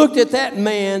 if I looked at that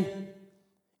man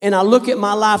and I look at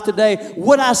my life today,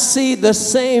 would I see the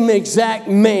same exact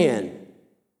man?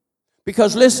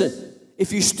 Because listen,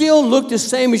 if you still look the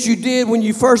same as you did when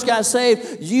you first got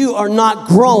saved, you are not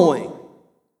growing.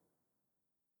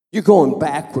 You're going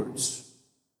backwards.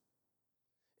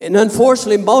 And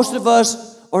unfortunately, most of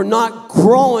us are not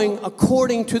growing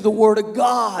according to the Word of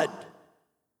God.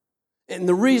 And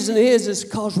the reason is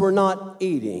because we're not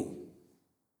eating.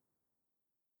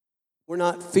 We're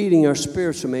not feeding our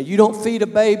spiritual man. You don't feed a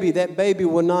baby, that baby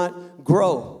will not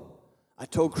grow. I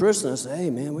told Kristen, I said,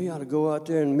 hey, man, we ought to go out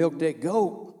there and milk that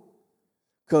goat.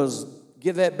 Because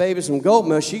give that baby some goat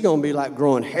milk, she's going to be like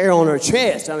growing hair on her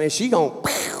chest. I mean, she's going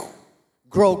to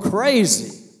grow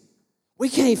crazy. We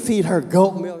can't feed her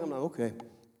goat milk. I'm like, okay.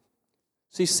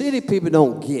 See, city people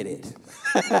don't get it.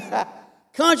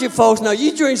 Country folks know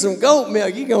you drink some goat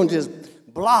milk, you're going to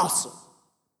just blossom.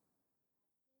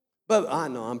 But I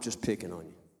know I'm just picking on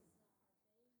you.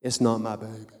 It's not my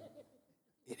baby.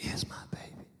 It is my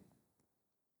baby.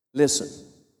 Listen,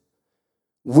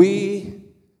 we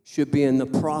should be in the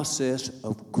process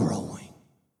of growing.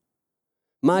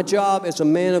 My job as a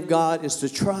man of God is to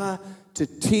try to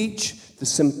teach the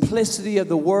simplicity of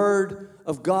the Word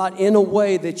of God in a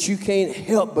way that you can't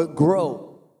help but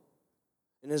grow.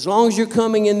 And as long as you're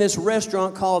coming in this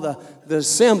restaurant called the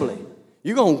Assembly,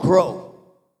 you're going to grow.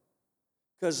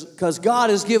 Because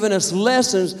God has given us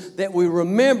lessons that we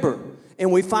remember.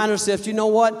 And we find ourselves, you know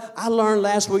what? I learned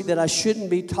last week that I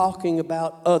shouldn't be talking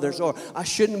about others. Or I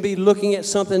shouldn't be looking at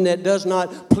something that does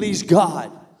not please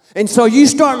God. And so you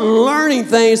start learning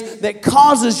things that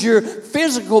causes your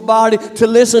physical body to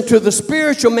listen to the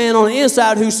spiritual man on the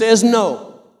inside who says no.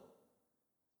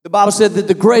 The Bible said that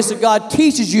the grace of God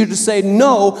teaches you to say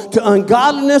no to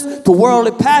ungodliness, to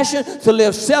worldly passion, to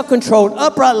live self-controlled,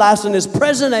 upright lives in this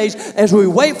present age as we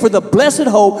wait for the blessed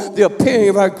hope, the appearing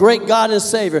of our great God and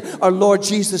Savior, our Lord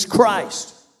Jesus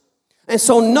Christ. And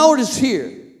so notice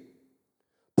here,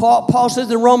 Paul says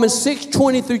in Romans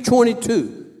 6:20 through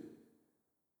 22,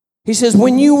 he says,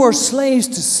 when you were slaves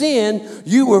to sin,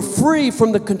 you were free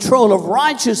from the control of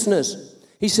righteousness.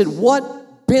 He said, what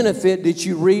benefit did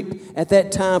you reap at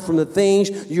that time from the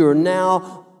things you are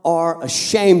now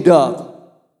ashamed of?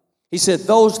 He said,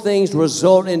 those things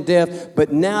result in death,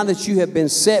 but now that you have been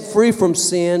set free from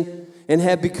sin and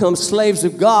have become slaves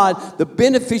of God, the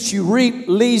benefits you reap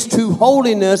leads to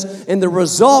holiness, and the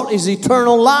result is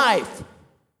eternal life.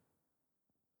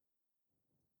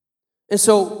 And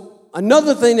so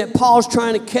another thing that Paul's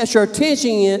trying to catch our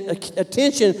attention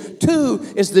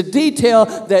to is the detail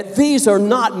that these are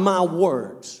not my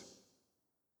words.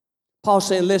 Paul's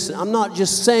saying, listen, I'm not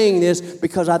just saying this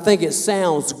because I think it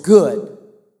sounds good.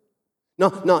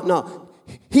 No.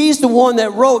 He's the one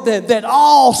that wrote that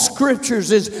all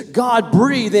scriptures is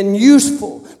God-breathed and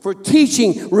useful for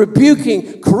teaching,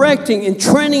 rebuking, correcting, and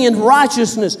training in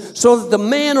righteousness, so that the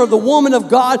man or the woman of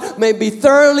God may be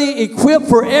thoroughly equipped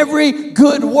for every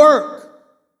good work.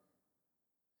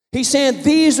 He's saying,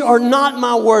 these are not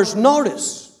my words.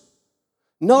 Notice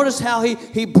how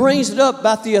he brings it up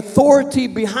about the authority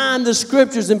behind the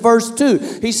scriptures in verse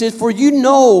 2. He says, for you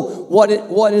know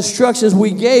what instructions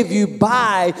we gave you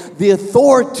by the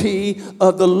authority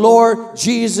of the Lord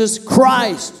Jesus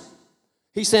Christ.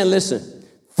 He's saying, listen,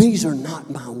 these are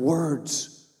not my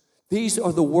words. These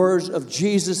are the words of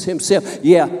Jesus himself.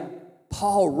 Yeah,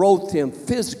 Paul wrote them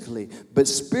physically, but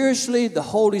spiritually, the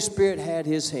Holy Spirit had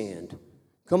his hand.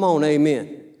 Come on,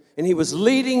 amen. And he was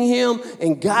leading him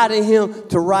and guiding him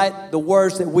to write the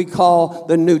words that we call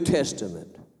the New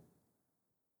Testament.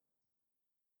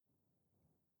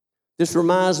 This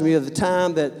reminds me of the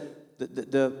time that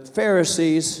the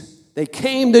Pharisees, they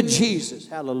came to Jesus.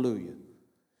 Hallelujah.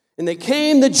 And they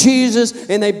came to Jesus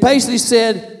and they basically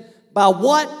said, by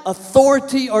what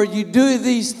authority are you doing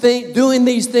these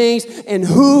things, and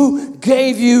who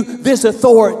gave you this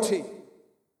authority?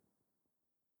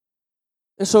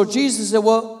 And so Jesus said,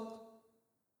 well,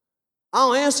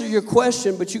 I'll answer your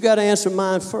question, but you got to answer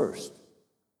mine first.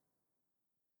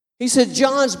 He said,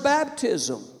 John's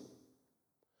baptism,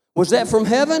 was that from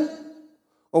heaven,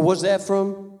 or was that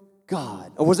from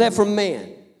God? Or was that from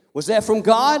man? Was that from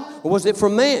God, or was it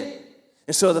from man?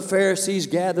 And so the Pharisees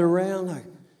gathered around like,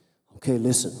 okay,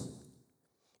 listen.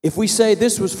 If we say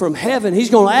this was from heaven, he's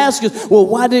going to ask us, well,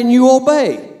 why didn't you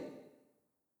obey?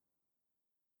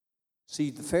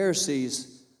 See, the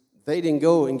Pharisees, they didn't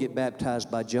go and get baptized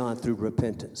by John through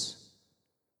repentance.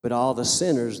 But all the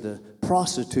sinners, the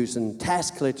prostitutes and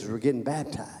tax collectors were getting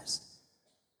baptized.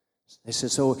 They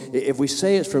said, so if we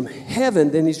say it's from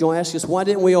heaven, then he's going to ask us, why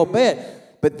didn't we obey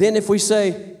it? But then if we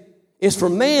say it's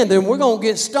from man, then we're going to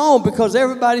get stoned, because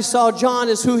everybody saw John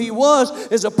as who he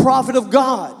was, as a prophet of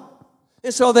God.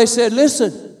 And so they said,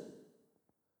 listen,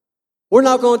 We're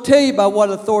not going to tell you about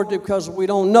what authority because we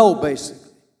don't know,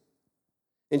 basically.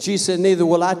 And she said, neither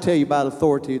will I tell you about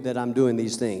authority that I'm doing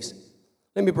these things.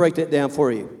 Let me break that down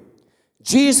for you.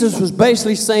 Jesus was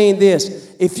basically saying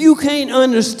this: if you can't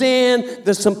understand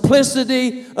the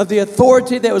simplicity of the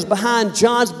authority that was behind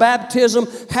John's baptism,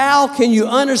 how can you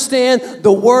understand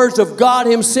the words of God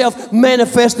Himself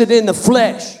manifested in the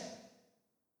flesh?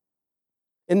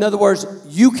 In other words,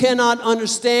 you cannot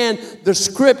understand the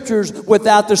Scriptures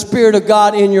without the Spirit of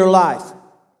God in your life.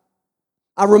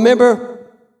 I remember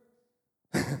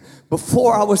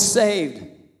before I was saved,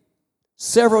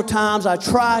 several times I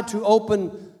tried to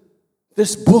open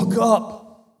this book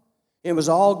up. It was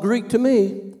all Greek to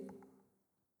me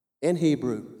and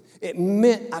Hebrew. It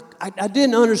meant I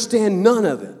didn't understand none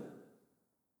of it.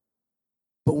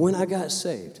 But when I got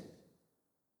saved,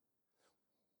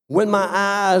 when my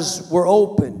eyes were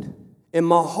opened and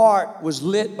my heart was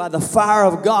lit by the fire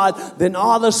of God, then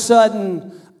all of a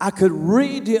sudden I could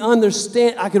read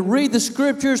the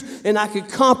Scriptures, and I could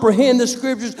comprehend the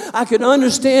Scriptures. I could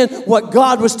understand what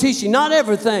God was teaching. Not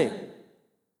everything.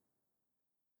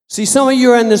 See, some of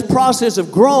you are in this process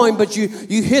of growing, but you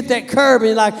hit that curve and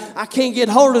you're like, I can't get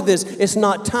hold of this. It's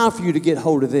not time for you to get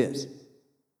hold of this.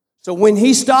 So when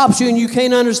He stops you and you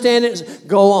can't understand it,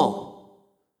 go on.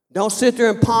 Don't sit there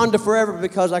and ponder forever,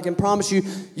 because I can promise you,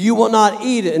 you will not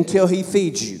eat it until He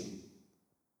feeds you.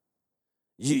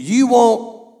 You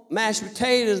want mashed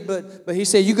potatoes, but He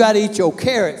said you got to eat your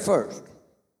carrot first.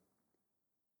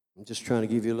 I'm just trying to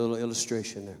give you a little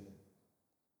illustration there.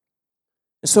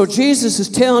 And so Jesus is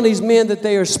telling these men that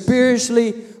they are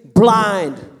spiritually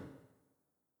blind.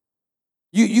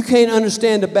 You can't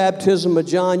understand the baptism of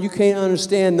John. You can't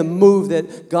understand the move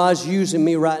that God's using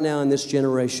me right now in this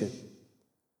generation.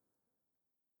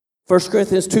 1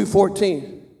 Corinthians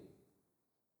 2:14.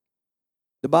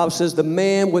 The Bible says, the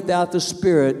man without the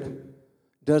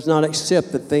Spirit does not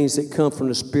accept the things that come from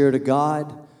the Spirit of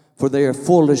God, for they are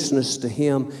foolishness to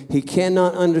him. He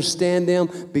cannot understand them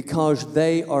because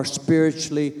they are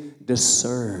spiritually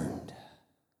discerned.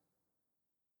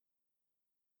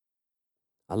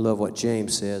 I love what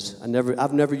James says.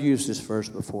 I've never used this verse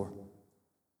before.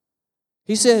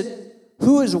 He said,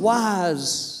 who is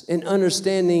wise and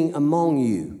understanding among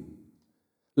you?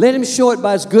 Let him show it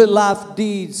by his good life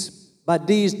deeds, by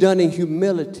deeds done in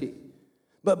humility.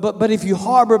 But if you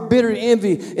harbor bitter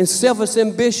envy and selfish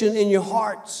ambition in your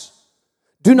hearts,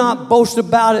 do not boast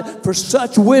about it, for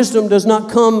such wisdom does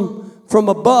not come from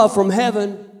above, from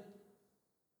heaven,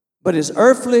 but is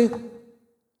earthly,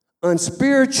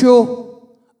 unspiritual,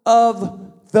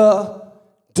 of the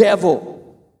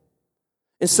devil.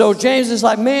 And so James is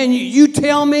like, man, you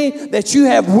tell me that you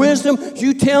have wisdom,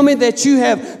 you tell me that you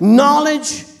have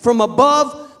knowledge from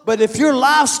above, but if your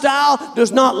lifestyle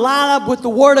does not line up with the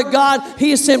Word of God,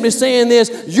 he is simply saying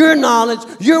this: your knowledge,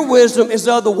 your wisdom is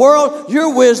of the world,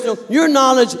 your wisdom, your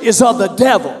knowledge is of the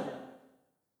devil.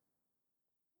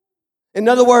 In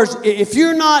other words, if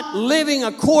you're not living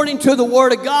according to the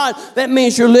Word of God, that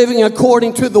means you're living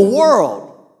according to the world.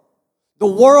 The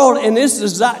world and its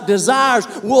desires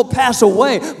will pass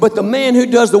away, but the man who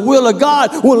does the will of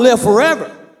God will live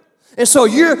forever. And so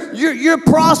your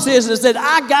process is that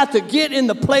I got to get in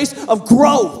the place of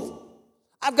growth.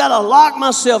 I've got to lock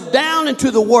myself down into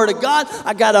the Word of God.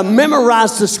 I got to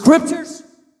memorize the Scriptures.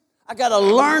 I got to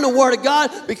learn the Word of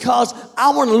God, because I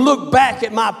want to look back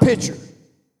at my picture.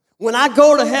 When I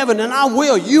go to heaven, and I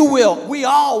will, you will, we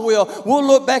all will, we'll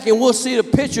look back and we'll see the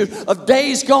pictures of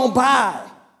days gone by.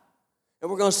 And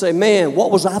we're going to say, man,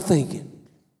 what was I thinking?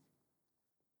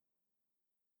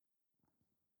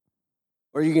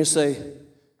 Or you can say,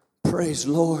 praise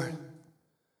the Lord,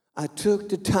 I took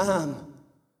the time,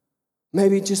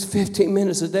 maybe just 15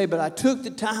 minutes a day, but I took the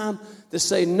time to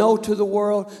say no to the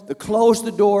world, to close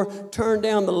the door, turn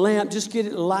down the lamp, just get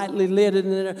it lightly lit in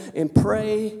there, and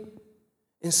pray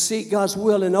and seek God's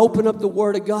will and open up the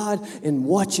Word of God and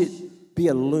watch it be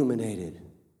illuminated.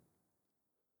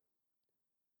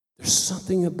 There's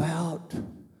something about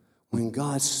when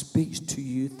God speaks to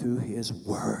you through His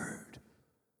Word.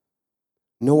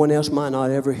 No one else might not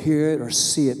ever hear it or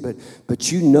see it,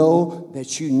 but you know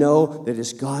that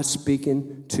it's God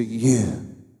speaking to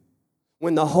you.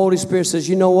 When the Holy Spirit says,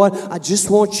 you know what, I just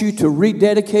want you to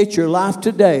rededicate your life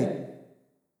today.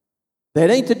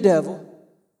 That ain't the devil.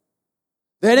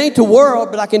 That ain't the world,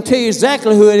 but I can tell you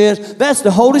exactly who it is. That's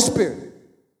the Holy Spirit.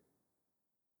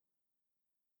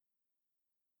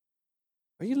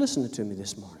 Are you listening to me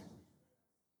this morning?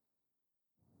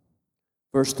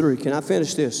 Verse 3, can I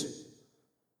finish this?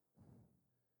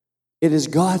 It is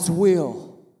God's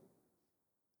will.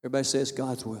 Everybody say it's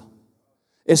God's will.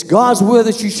 It's God's will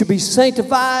that you should be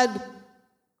sanctified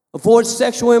Avoid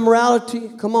sexual immorality.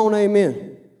 Come on,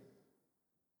 amen.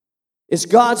 It's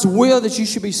God's will that you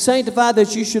should be sanctified,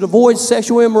 that you should avoid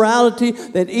sexual immorality,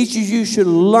 that each of you should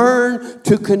learn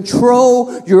to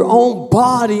control your own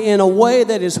body in a way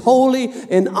that is holy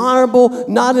and honorable,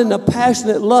 not in a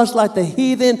passionate lust like the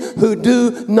heathen who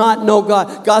do not know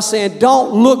God. God's saying,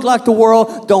 don't look like the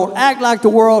world, don't act like the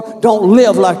world, don't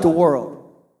live like the world.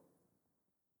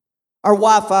 Our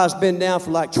Wi-Fi's been down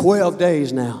for like 12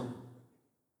 days now.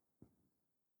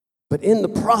 But in the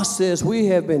process, we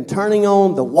have been turning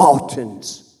on the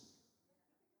Waltons.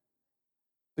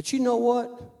 But you know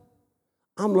what?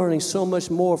 I'm learning so much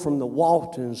more from the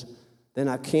Waltons than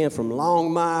I can from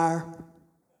Longmire.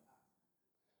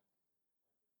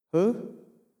 Who?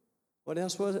 What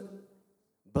else was it?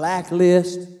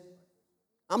 Blacklist.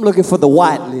 I'm looking for the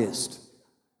white list.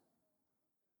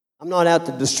 I'm not out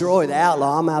to destroy the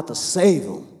outlaw. I'm out to save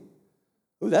them.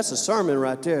 Ooh, that's a sermon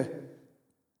right there.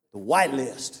 The white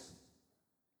list.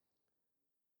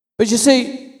 But you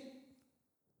see,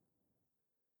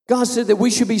 God said that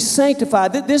we should be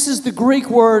sanctified. This is the Greek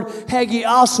word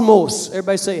hagiosmos.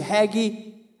 Everybody say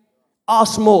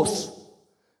hagiosmos.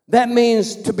 That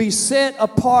means to be set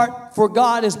apart for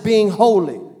God as being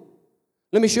holy.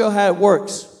 Let me show you how it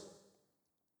works.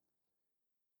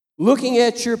 Looking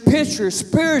at your picture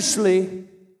spiritually,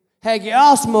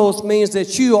 hagiosmos means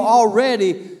that you are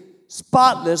already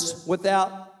spotless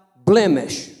without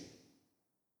blemish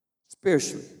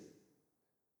spiritually.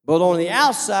 But on the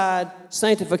outside,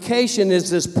 sanctification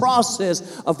is this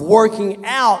process of working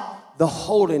out the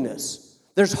holiness.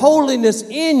 There's holiness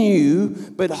in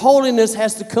you, but holiness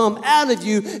has to come out of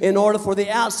you in order for the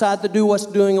outside to do what's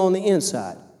doing on the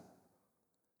inside.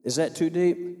 Is that too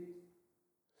deep?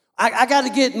 I got to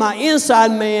get my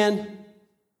inside man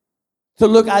to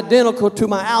look identical to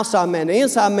my outside man. The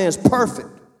inside man's perfect.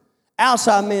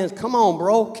 Outside man's, come on,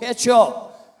 bro, catch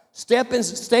up.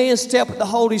 Stay in step with the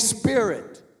Holy Spirit.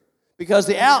 Because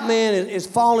the out man is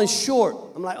falling short.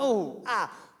 I'm like,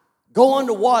 go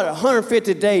underwater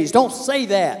 150 days. Don't say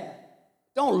that.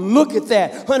 Don't look at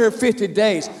that 150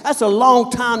 days. That's a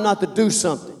long time not to do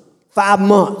something. 5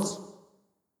 months.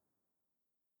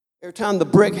 Every time the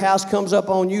brick house comes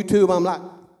up on YouTube, I'm like,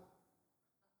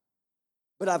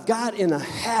 but I've got in a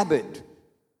habit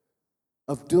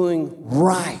of doing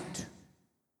right.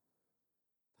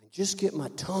 Just get my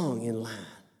tongue in line.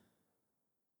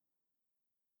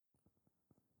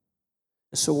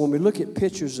 So when we look at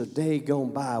pictures of day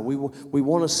gone by, we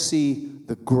want to see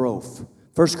the growth.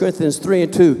 1 Corinthians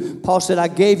 3:2, Paul said, I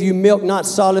gave you milk, not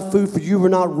solid food, for you were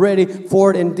not ready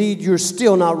for it. Indeed, you're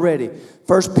still not ready.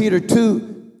 1 Peter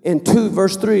 2:2,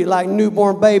 verse 3, like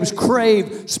newborn babes,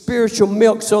 crave spiritual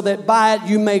milk so that by it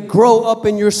you may grow up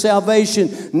in your salvation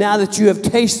now that you have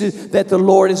tasted that the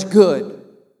Lord is good.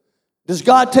 Does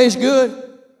God taste good?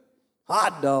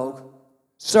 Hot dog.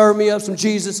 Serve me up some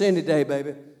Jesus any day,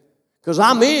 baby. Because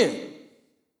I'm in.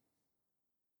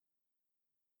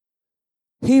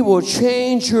 He will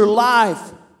change your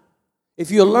life if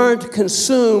you learn to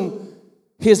consume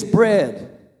His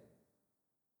bread.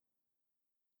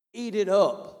 Eat it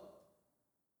up.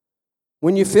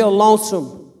 When you feel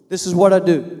lonesome, this is what I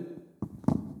do.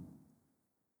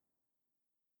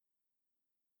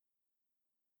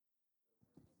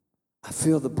 I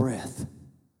feel the breath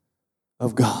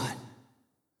of God.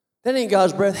 That ain't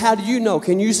God's breath. How do you know?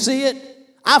 Can you see it?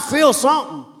 I feel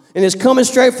something, and it's coming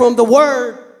straight from the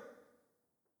Word.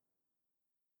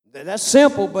 That's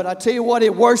simple, but I tell you what,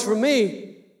 it works for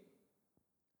me.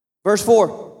 Verse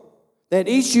 4, that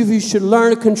each of you should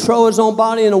learn to control his own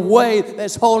body in a way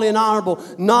that's holy and honorable,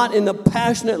 not in the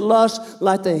passionate lust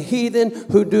like the heathen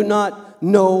who do not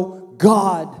know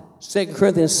God. 2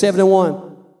 Corinthians 7:1.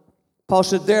 Paul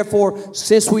said, therefore,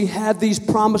 since we have these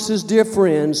promises, dear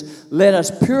friends, let us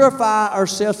purify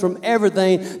ourselves from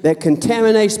everything that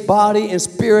contaminates body and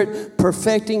spirit,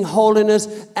 perfecting holiness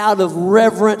out of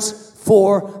reverence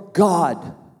for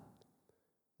God.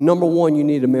 Number one, you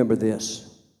need to remember this.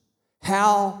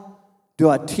 How do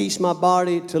I teach my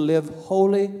body to live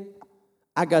holy?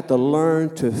 I got to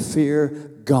learn to fear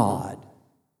God.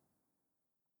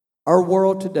 Our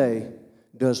world today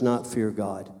does not fear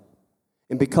God.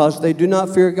 And because they do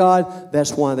not fear God,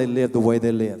 that's why they live the way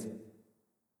they live.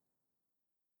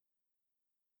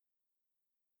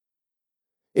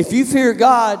 If you fear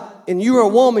God and you're a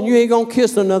woman, you ain't going to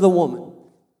kiss another woman.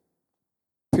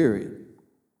 Period.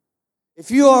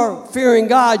 If you are fearing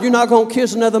God, you're not going to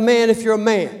kiss another man if you're a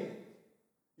man.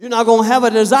 You're not going to have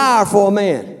a desire for a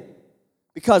man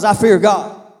because I fear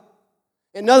God.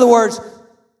 In other words,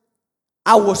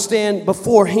 I will stand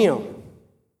before Him.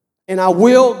 And I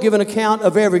will give an account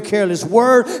of every careless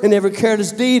word and every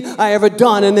careless deed I ever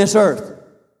done in this earth.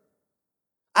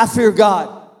 I fear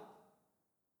God.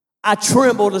 I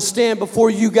tremble to stand before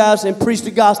you guys and preach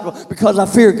the gospel because I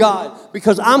fear God.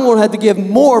 Because I'm going to have to give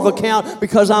more of account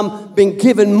because I'm being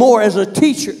given more as a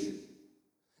teacher.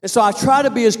 And so I try to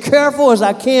be as careful as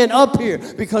I can up here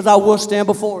because I will stand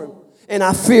before Him. And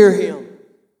I fear Him.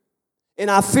 And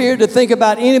I fear to think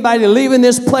about anybody leaving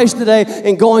this place today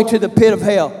and going to the pit of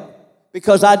hell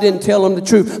because I didn't tell them the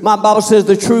truth. My Bible says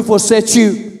the truth will set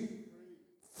you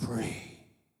free.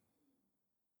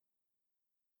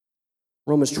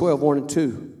 Romans 12, 1 and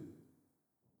 2.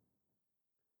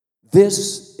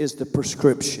 This is the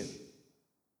prescription.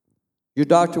 Your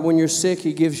doctor, when you're sick,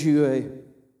 he gives you a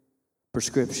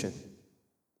prescription.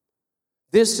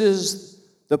 This is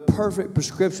the perfect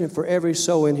prescription for every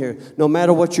soul in here. No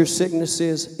matter what your sickness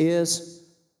is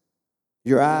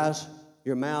your eyes,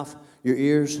 your mouth, your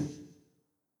ears,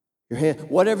 your hand,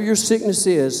 whatever your sickness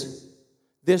is,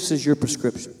 this is your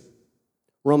prescription.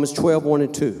 Romans 12, 1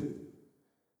 and 2.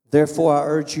 Therefore, I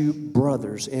urge you,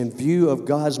 brothers, in view of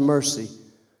God's mercy,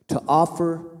 to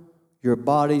offer your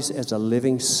bodies as a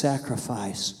living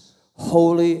sacrifice,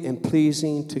 holy and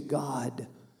pleasing to God.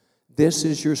 This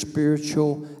is your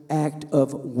spiritual act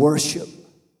of worship.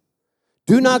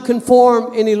 Do not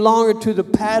conform any longer to the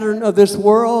pattern of this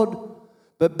world,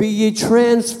 but be ye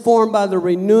transformed by the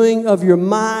renewing of your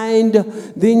mind.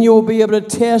 Then you will be able to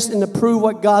test and approve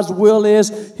what God's will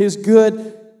is, His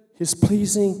good, His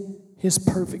pleasing, His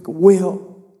perfect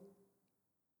will.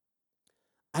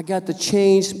 I got to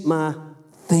change my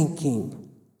thinking.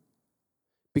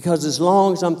 Because as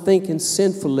long as I'm thinking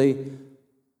sinfully,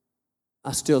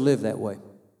 I still live that way.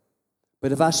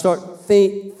 But if I start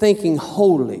thinking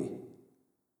holy,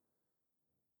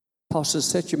 Paul says,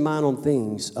 set your mind on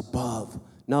things above,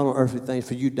 not on earthly things,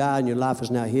 for you died and your life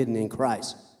is now hidden in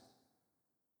Christ.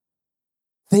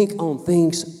 Think on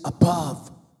things above.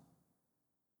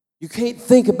 You can't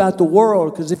think about the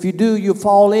world, because if you do, you'll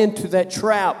fall into that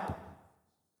trap.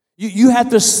 You have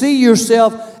to see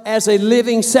yourself as a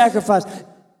living sacrifice.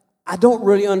 I don't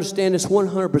really understand this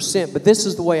 100%, but this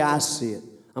is the way I see it.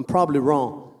 I'm probably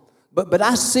wrong. But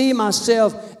I see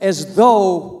myself as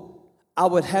though I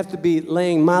would have to be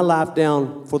laying my life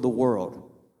down for the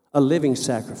world, a living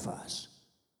sacrifice.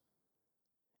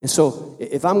 And so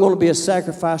if I'm going to be a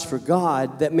sacrifice for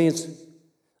God, that means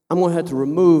I'm going to have to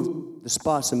remove the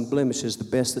spots and blemishes the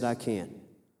best that I can.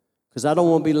 Because I don't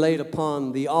want to be laid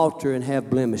upon the altar and have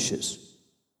blemishes.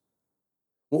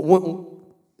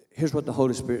 Here's what the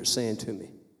Holy Spirit is saying to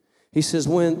me. He says,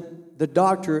 when the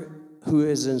doctor who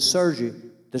is in surgery,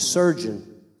 the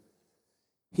surgeon,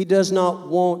 he does not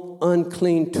want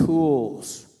unclean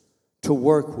tools to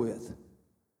work with.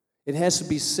 It has to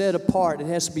be set apart. It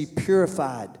has to be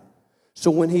purified.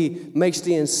 So when he makes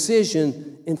the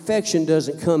incision, infection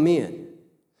doesn't come in.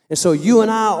 And so you and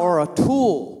I are a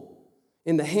tool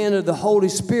in the hand of the Holy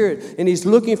Spirit, and He's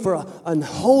looking for a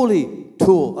holy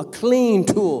tool, a clean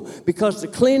tool, because the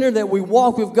cleaner that we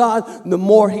walk with God, the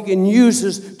more He can use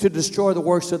us to destroy the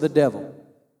works of the devil.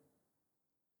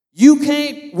 You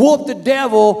can't whoop the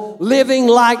devil living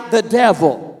like the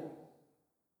devil.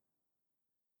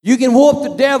 You can whoop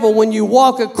the devil when you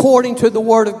walk according to the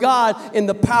Word of God in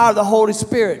the power of the Holy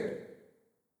Spirit.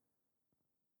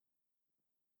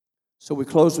 So we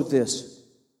close with this.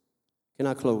 Can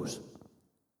I close?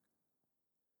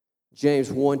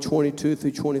 James 1, 22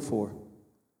 through 24.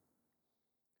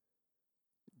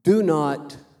 Do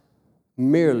not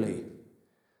merely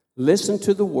listen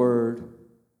to the word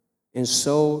and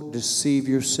so deceive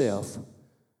yourself.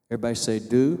 Everybody say,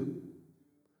 do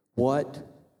what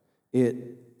it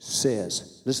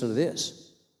says. Listen to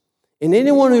this. And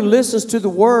anyone who listens to the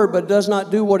word but does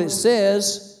not do what it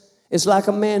says is like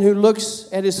a man who looks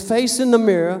at his face in the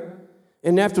mirror,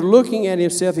 and after looking at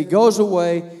himself, he goes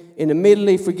away and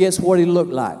immediately forgets what he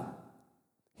looked like.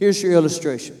 Here's your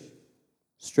illustration,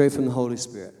 straight from the Holy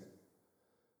Spirit.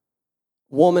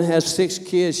 Woman has 6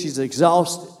 kids. She's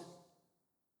exhausted.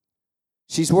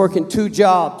 She's working 2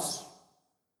 jobs.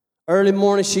 Early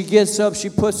morning, she gets up. She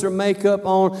puts her makeup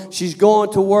on. She's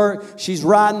going to work. She's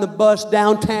riding the bus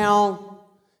downtown.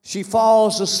 She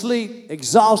falls asleep,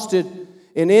 exhausted.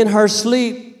 And in her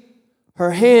sleep,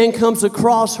 her hand comes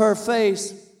across her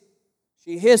face.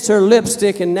 She hits her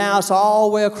lipstick, and now it's all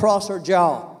the way across her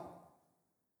jaw.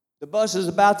 The bus is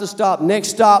about to stop. Next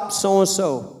stop,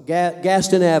 so-and-so,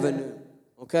 Gaston Avenue.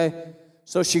 Okay?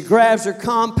 So she grabs her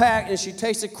compact, and she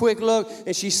takes a quick look,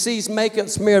 and she sees makeup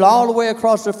smeared all the way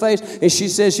across her face, and she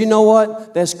says, you know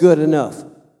what? That's good enough.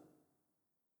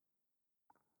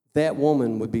 that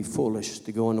woman would be foolish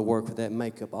to go into work with that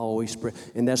makeup always spread.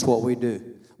 And that's what we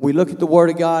do. We look at the Word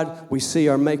of God, we see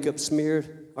our makeup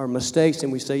smeared, our mistakes,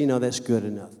 and we say, that's good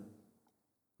enough.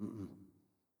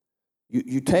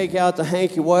 You take out the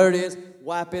hanky, what it is,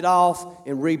 wipe it off,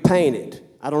 and repaint it.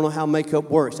 I don't know how makeup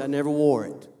works. I never wore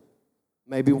it.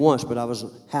 Maybe once, but I was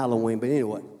Halloween. But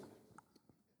anyway,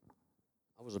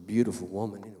 I was a beautiful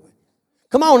woman anyway.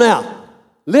 Come on now.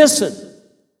 Listen.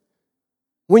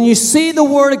 When you see the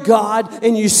Word of God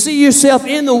and you see yourself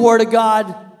in the Word of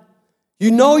God,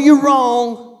 you know you're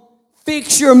wrong,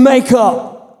 fix your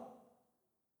makeup.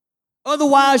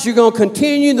 Otherwise, you're going to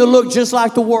continue to look just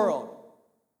like the world.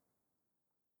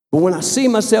 But when I see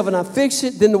myself and I fix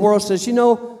it, then the world says,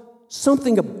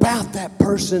 something about that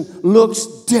person looks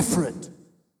different.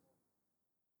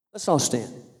 Let's all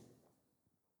stand.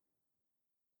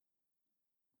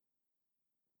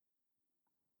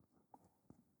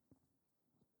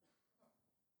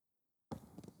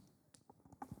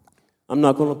 I'm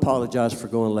not going to apologize for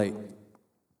going late.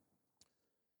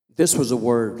 This was a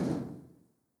word.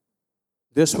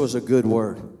 This was a good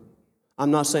word. I'm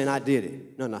not saying I did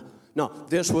it. No,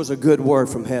 this was a good word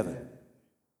from heaven.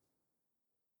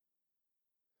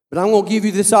 But I'm going to give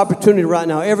you this opportunity right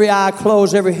now. Every eye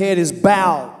closed, every head is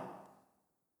bowed.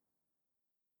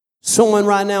 Someone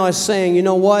right now is saying, you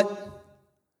know what?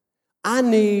 I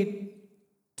need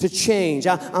to change.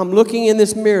 I'm looking in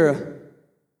this mirror,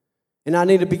 and I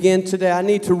need to begin today. I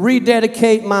need to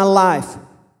rededicate my life.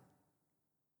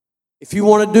 If you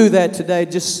want to do that today,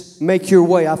 just make your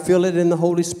way. I feel it in the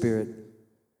Holy Spirit.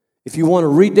 If you want to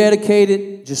rededicate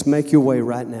it, just make your way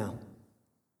right now.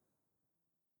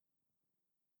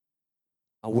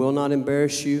 I will not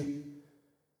embarrass you.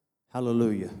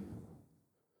 Hallelujah.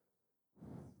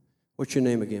 What's your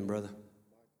name again, brother?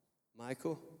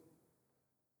 Michael?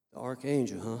 The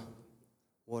archangel, huh?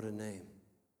 What a name.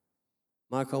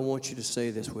 Michael, I want you to say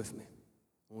this with me.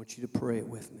 I want you to pray it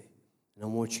with me. And I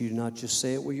want you to not just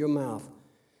say it with your mouth,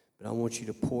 but I want you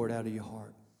to pour it out of your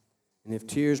heart. And if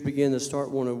tears begin to start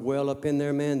wanting to well up in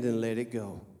there, man, then let it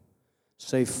go.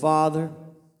 Say, Father,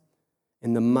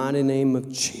 in the mighty name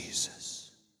of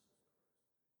Jesus,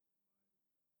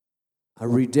 I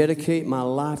rededicate my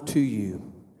life to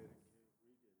you.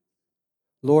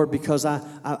 Lord, because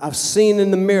I've seen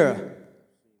in the mirror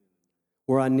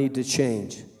where I need to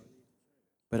change,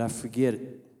 but I forget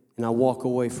it, and I walk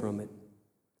away from it,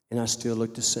 and I still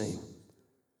look the same.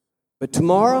 But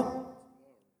tomorrow,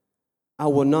 I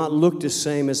will not look the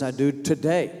same as I do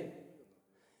today.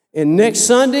 And next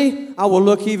Sunday, I will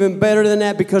look even better than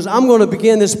that because I'm going to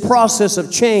begin this process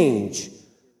of change.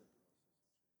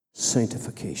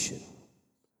 Sanctification.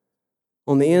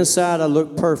 On the inside, I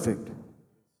look perfect.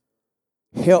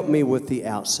 Help me with the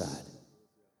outside.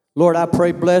 Lord, I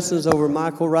pray blessings over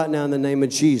Michael right now in the name of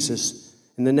Jesus.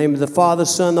 In the name of the Father,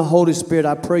 Son, the Holy Spirit,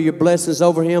 I pray your blessings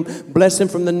over him. Bless him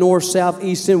from the north, south,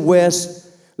 east, and west.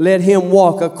 Let him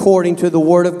walk according to the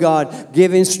word of God.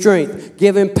 Give him strength.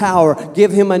 Give him power.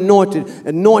 Give him anointed.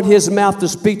 Anoint his mouth to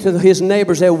speak to his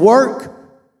neighbors at work.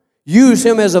 Use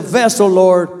him as a vessel,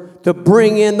 Lord, to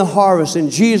bring in the harvest.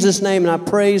 In Jesus' name, and I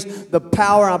praise the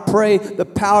power. I pray the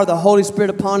power of the Holy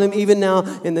Spirit upon him even now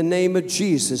in the name of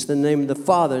Jesus, the name of the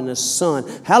Father and the Son.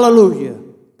 Hallelujah.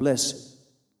 Bless him.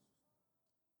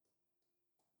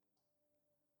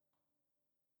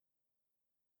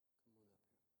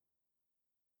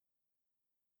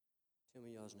 Tell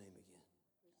me y'all's name again.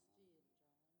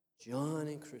 John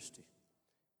and Christy.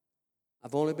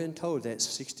 I've only been told that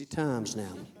 60 times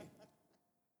now.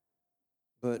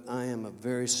 But I am a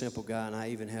very simple guy, and I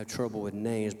even have trouble with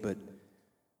names, but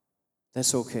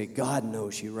that's okay. God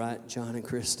knows you, right, John and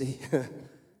Christy? I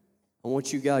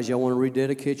want you guys, y'all want to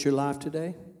rededicate your life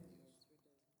today?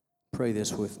 Pray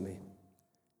this with me.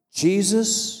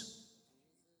 Jesus,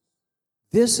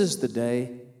 this is the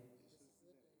day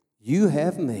you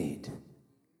have made,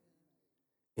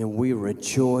 and we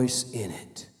rejoice in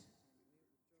it.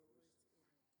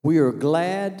 We are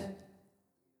glad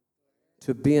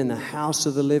to be in the house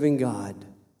of the living God.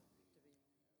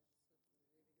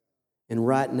 And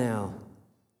right now,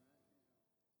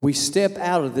 we step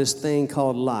out of this thing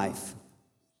called life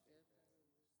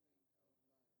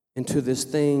into this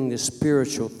thing, this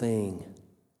spiritual thing.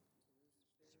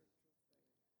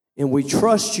 And we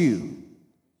trust you.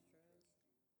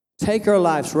 Take our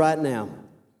lives right now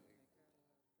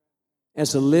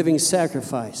as a living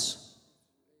sacrifice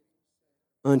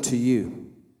unto you.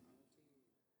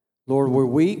 Lord, we're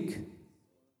weak,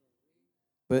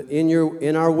 but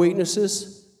in our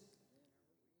weaknesses,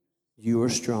 you are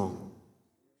strong.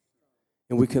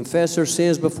 And we confess our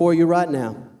sins before you right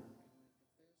now.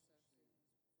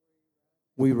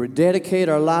 We rededicate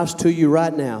our lives to you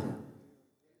right now.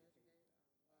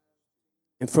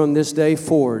 And from this day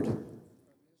forward,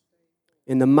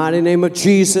 in the mighty name of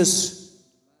Jesus,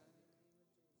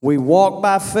 we walk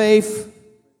by faith,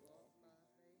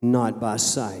 not by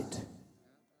sight.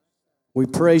 We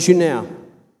praise you now.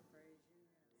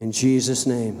 In Jesus'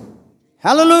 name.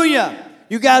 Hallelujah.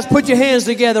 You guys put your hands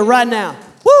together right now.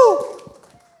 Woo!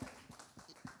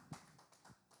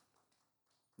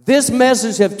 This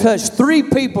message have touched 3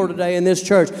 people today in this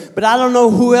church, but I don't know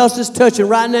who else is touching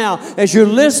right now as you're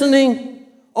listening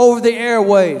over the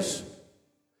airways.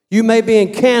 You may be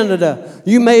in Canada.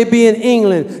 You may be in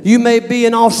England. You may be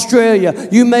in Australia.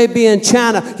 You may be in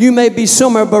China. You may be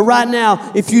somewhere. But right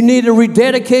now, if you need to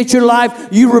rededicate your life,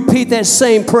 you repeat that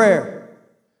same prayer.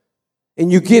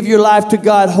 And you give your life to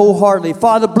God wholeheartedly.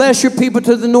 Father, bless your people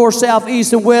to the north, south,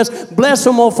 east, and west. Bless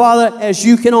them, oh Father, as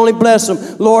you can only bless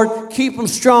them. Lord, keep them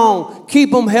strong.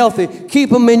 Keep them healthy. Keep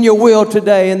them in your will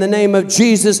today in the name of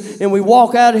Jesus. And we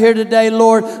walk out of here today,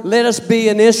 Lord, let us be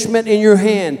an instrument in your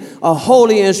hand, a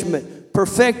holy instrument,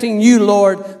 perfecting you,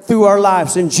 Lord, through our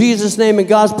lives. In Jesus' name, and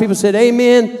God's people said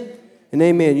amen and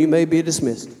amen. You may be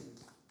dismissed.